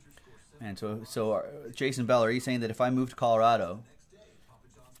 When the Rangers score 7. And so Jason Bell, are you saying that if I move to Colorado,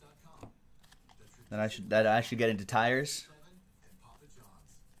 that I should get into tires?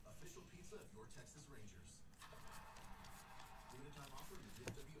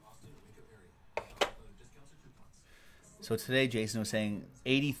 So today, Jason was saying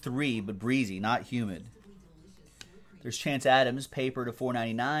 83, but breezy, not humid. There's Chance Adams, paper to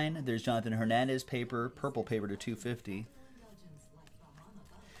 $4.99. There's Jonathan Hernandez, purple paper to $2.50.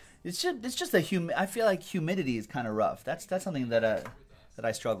 It's just I feel like humidity is kind of rough. That's something that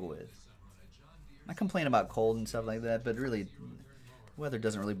I struggle with. I complain about cold and stuff like that, but really, weather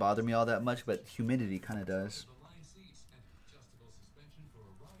doesn't really bother me all that much. But humidity kind of does.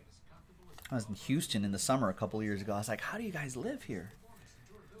 I was in Houston in the summer a couple of years ago. I was like, how do you guys live here?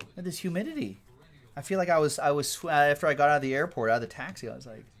 With this humidity. I feel like I was after I got out of the airport, out of the taxi, I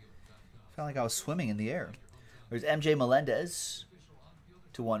felt like I was swimming in the air. There's MJ Melendez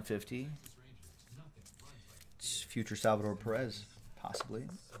to 150. It's future Salvador Perez, possibly.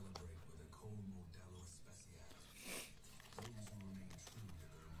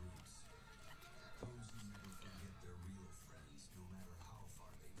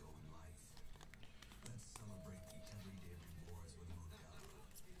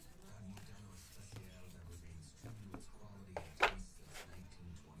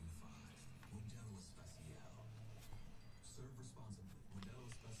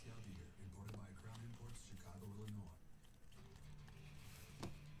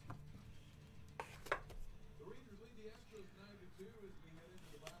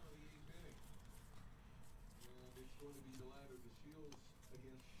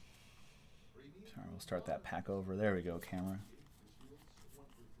 Sorry, we'll start that pack over. There we go, camera.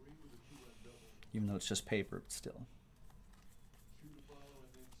 Even though it's just paper, but still.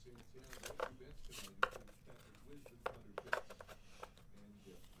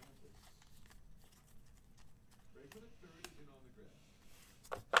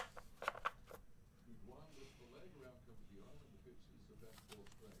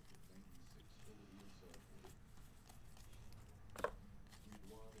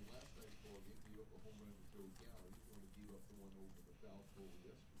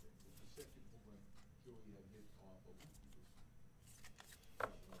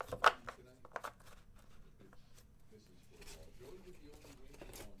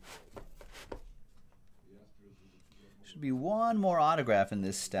 Should be one more autograph in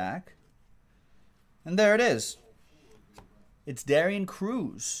this stack. And there it is. It's Darian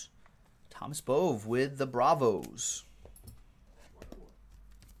Cruz. Thomas Bove with the Bravos.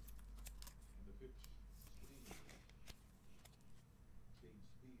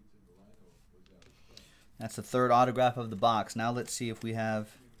 That's the third autograph of the box. Now let's see if we have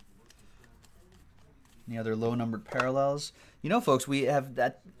any other low-numbered parallels. You know, folks, we have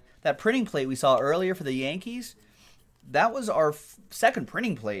that printing plate we saw earlier for the Yankees. That was our second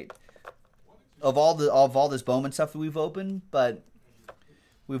printing plate of all this Bowman stuff that we've opened, but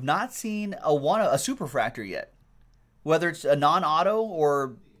we've not seen a superfractor yet. Whether it's a non-auto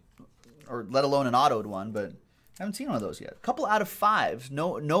or let alone an autoed one, but I haven't seen one of those yet. A couple out of fives.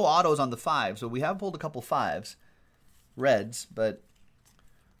 No autos on the fives, so we have pulled a couple fives. Reds, but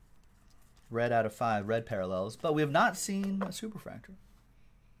red out of 5, red parallels, but we have not seen a superfractor.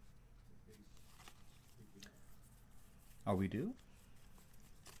 Are we due?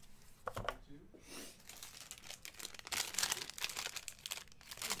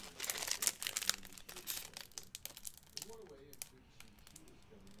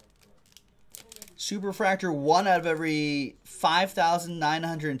 Superfractor 1 out of every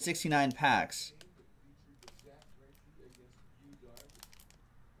 5,969 packs.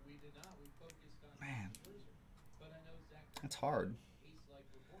 Man, that's hard.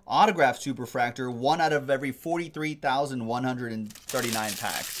 Autograph Superfractor 1 out of every 43,139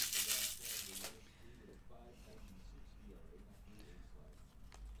 packs.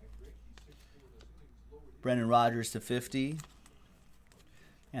 Brendan Rodgers to 50.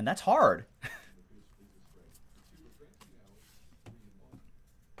 And that's hard.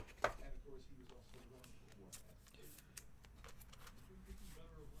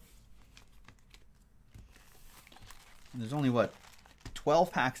 And there's only, what,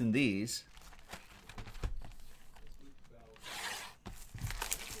 12 packs in these.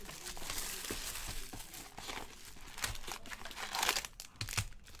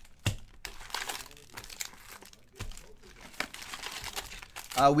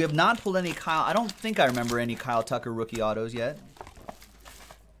 We have not pulled any Kyle. I don't think I remember any Kyle Tucker rookie autos yet.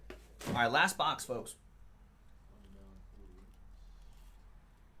 All right, last box, folks.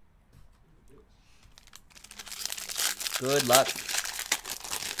 Good luck.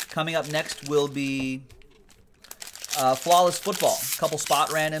 Coming up next will be Flawless Football. A couple spot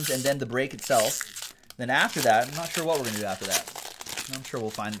randoms and then the break itself. Then after that, I'm not sure what we're going to do after that. I'm sure we'll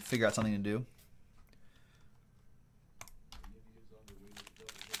figure out something to do.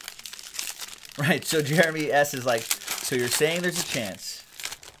 Right, so Jeremy S. is like, so you're saying there's a chance.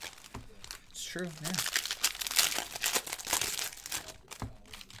 It's true, yeah.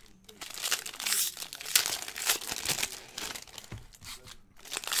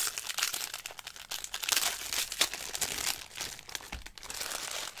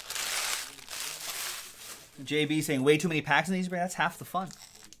 JB saying way too many packs in these, but that's half the fun.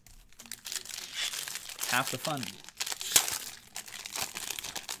 Half the fun.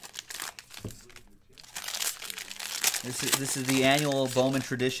 This is the annual Bowman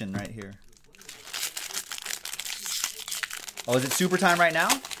tradition right here. Oh, is it super time right now?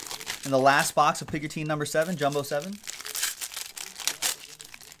 In the last box of Pick Your Team number 7, Jumbo 7?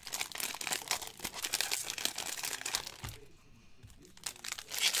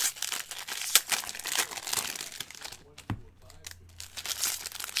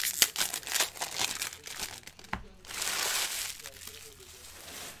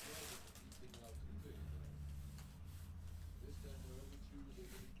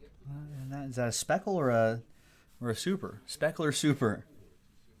 Is that a speckle or a super? Speckle or super?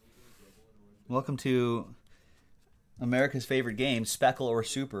 Welcome to America's favorite game, speckle or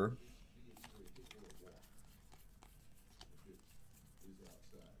super.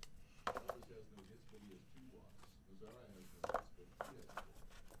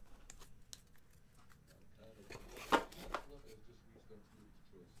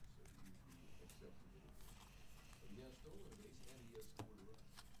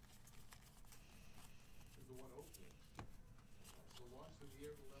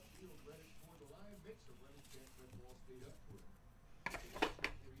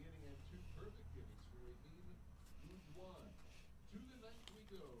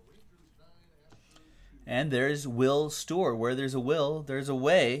 And there's Will Stewart. Where there's a will, there's a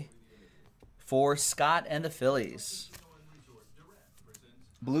way for Scott and the Phillies.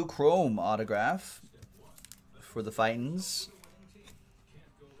 Blue Chrome autograph for the Fightins.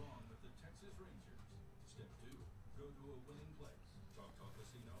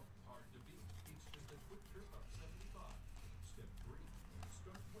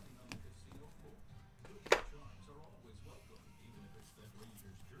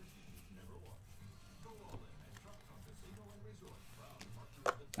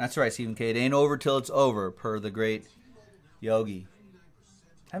 That's right, Stephen K. It ain't over till it's over, per the great Yogi.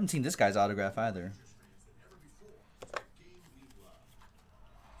 I haven't seen this guy's autograph either.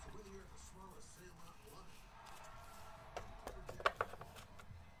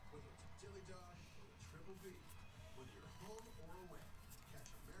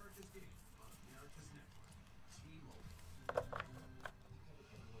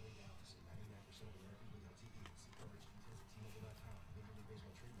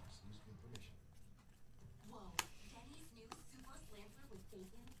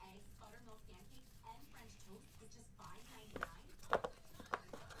 Bacon, eggs, buttermilk pancakes, and French toast is just $5.99.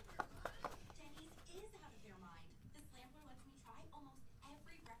 Denny's is out of their mind. This Lambler lets me try almost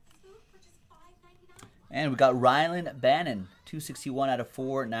every breakfast food for just $5.99. And we got Rylan Bannon, 261 out of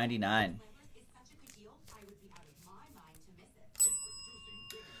 499. Lamblers is such a good deal, I would be out of my mind to miss it.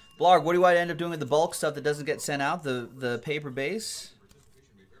 Blarg, what do I end up doing with the bulk stuff that doesn't get sent out? The paper base?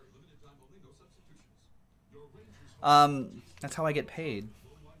 That's how I get paid.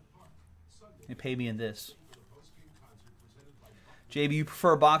 They pay me in this. JB, you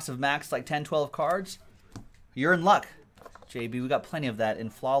prefer a box of max like 10, 12 cards? You're in luck. JB, we got plenty of that in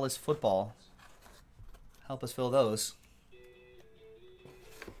Flawless Football. Help us fill those.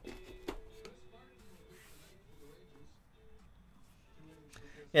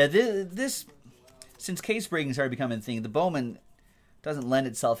 Yeah, this since case breaking started becoming a thing, the Bowman doesn't lend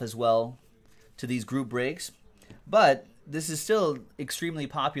itself as well to these group breaks. But this is still extremely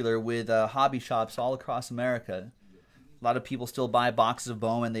popular with hobby shops all across America. A lot of people still buy boxes of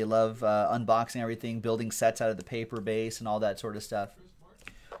Bowman. They love unboxing everything, building sets out of the paper base and all that sort of stuff.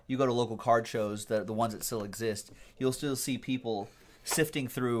 You go to local card shows, the ones that still exist, you'll still see people sifting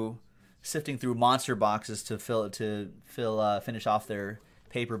through monster boxes to finish off their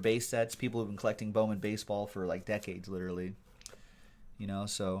paper base sets. People have been collecting Bowman baseball for like decades, literally. You know,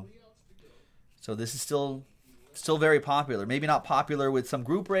 so this is still very popular. Maybe not popular with some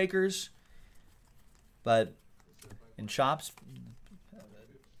group breakers, but in shops,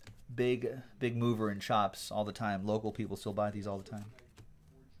 big mover in shops all the time. Local people still buy these all the time.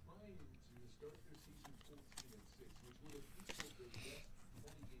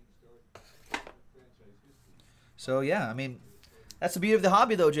 So yeah, I mean, that's the beauty of the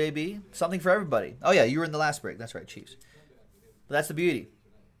hobby though, JB. Something for everybody. Oh yeah, you were in the last break. That's right, Chiefs. But that's the beauty.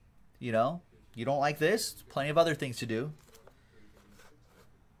 You know? You don't like this? Plenty of other things to do.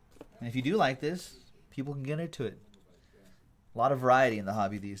 And if you do like this, people can get into it. A lot of variety in the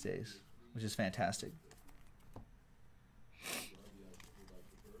hobby these days, which is fantastic.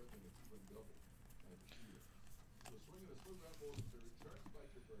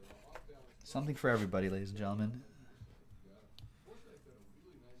 Something for everybody, ladies and gentlemen.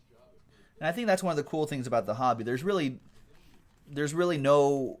 And I think that's one of the cool things about the hobby. There's really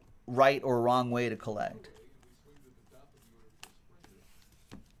no right or wrong way to collect.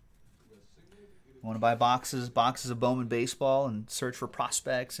 You want to buy boxes of Bowman baseball and search for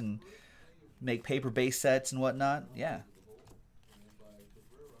prospects and make paper base sets and whatnot? Yeah.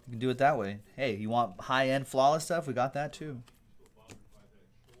 You can do it that way. Hey, you want high-end flawless stuff? We got that too.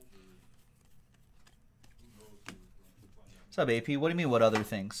 What's up, AP? What do you mean, what other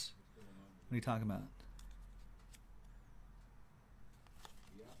things? What are you talking about?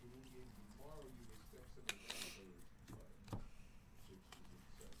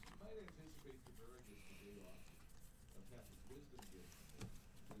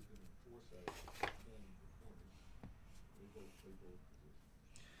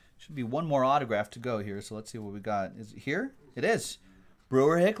 Should be one more autograph to go here, so let's see what we got. Is it here? It is.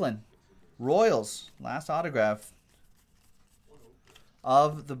 Brewer Hicklin. Royals. Last autograph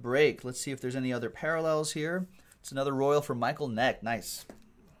of the break. Let's see if there's any other parallels here. It's another Royal for Michael Neck. Nice.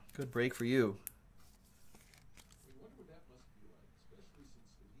 Good break for you.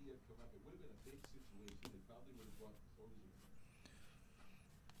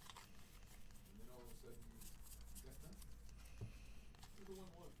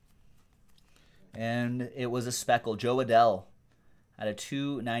 And it was a speckle. Joe Adell at a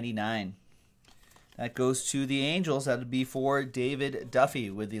 299. That goes to the Angels. That would be for David Duffy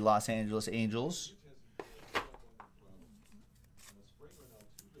with the Los Angeles Angels.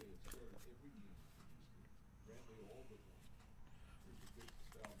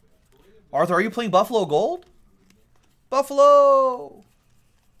 Arthur, are you playing Buffalo Gold? Buffalo!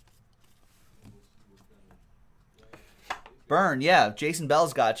 Burn, yeah. Jason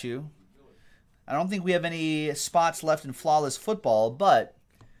Bell's got you. I don't think we have any spots left in Flawless Football, but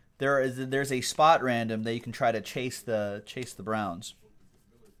there's a spot random that you can try to chase the Browns.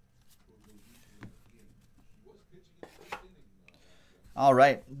 All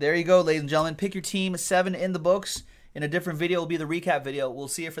right, there you go, ladies and gentlemen. Pick your team. 7 in the books. In a different video will be the recap video. We'll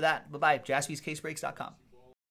see you for that. Bye-bye. JaspysCaseBreaks.com.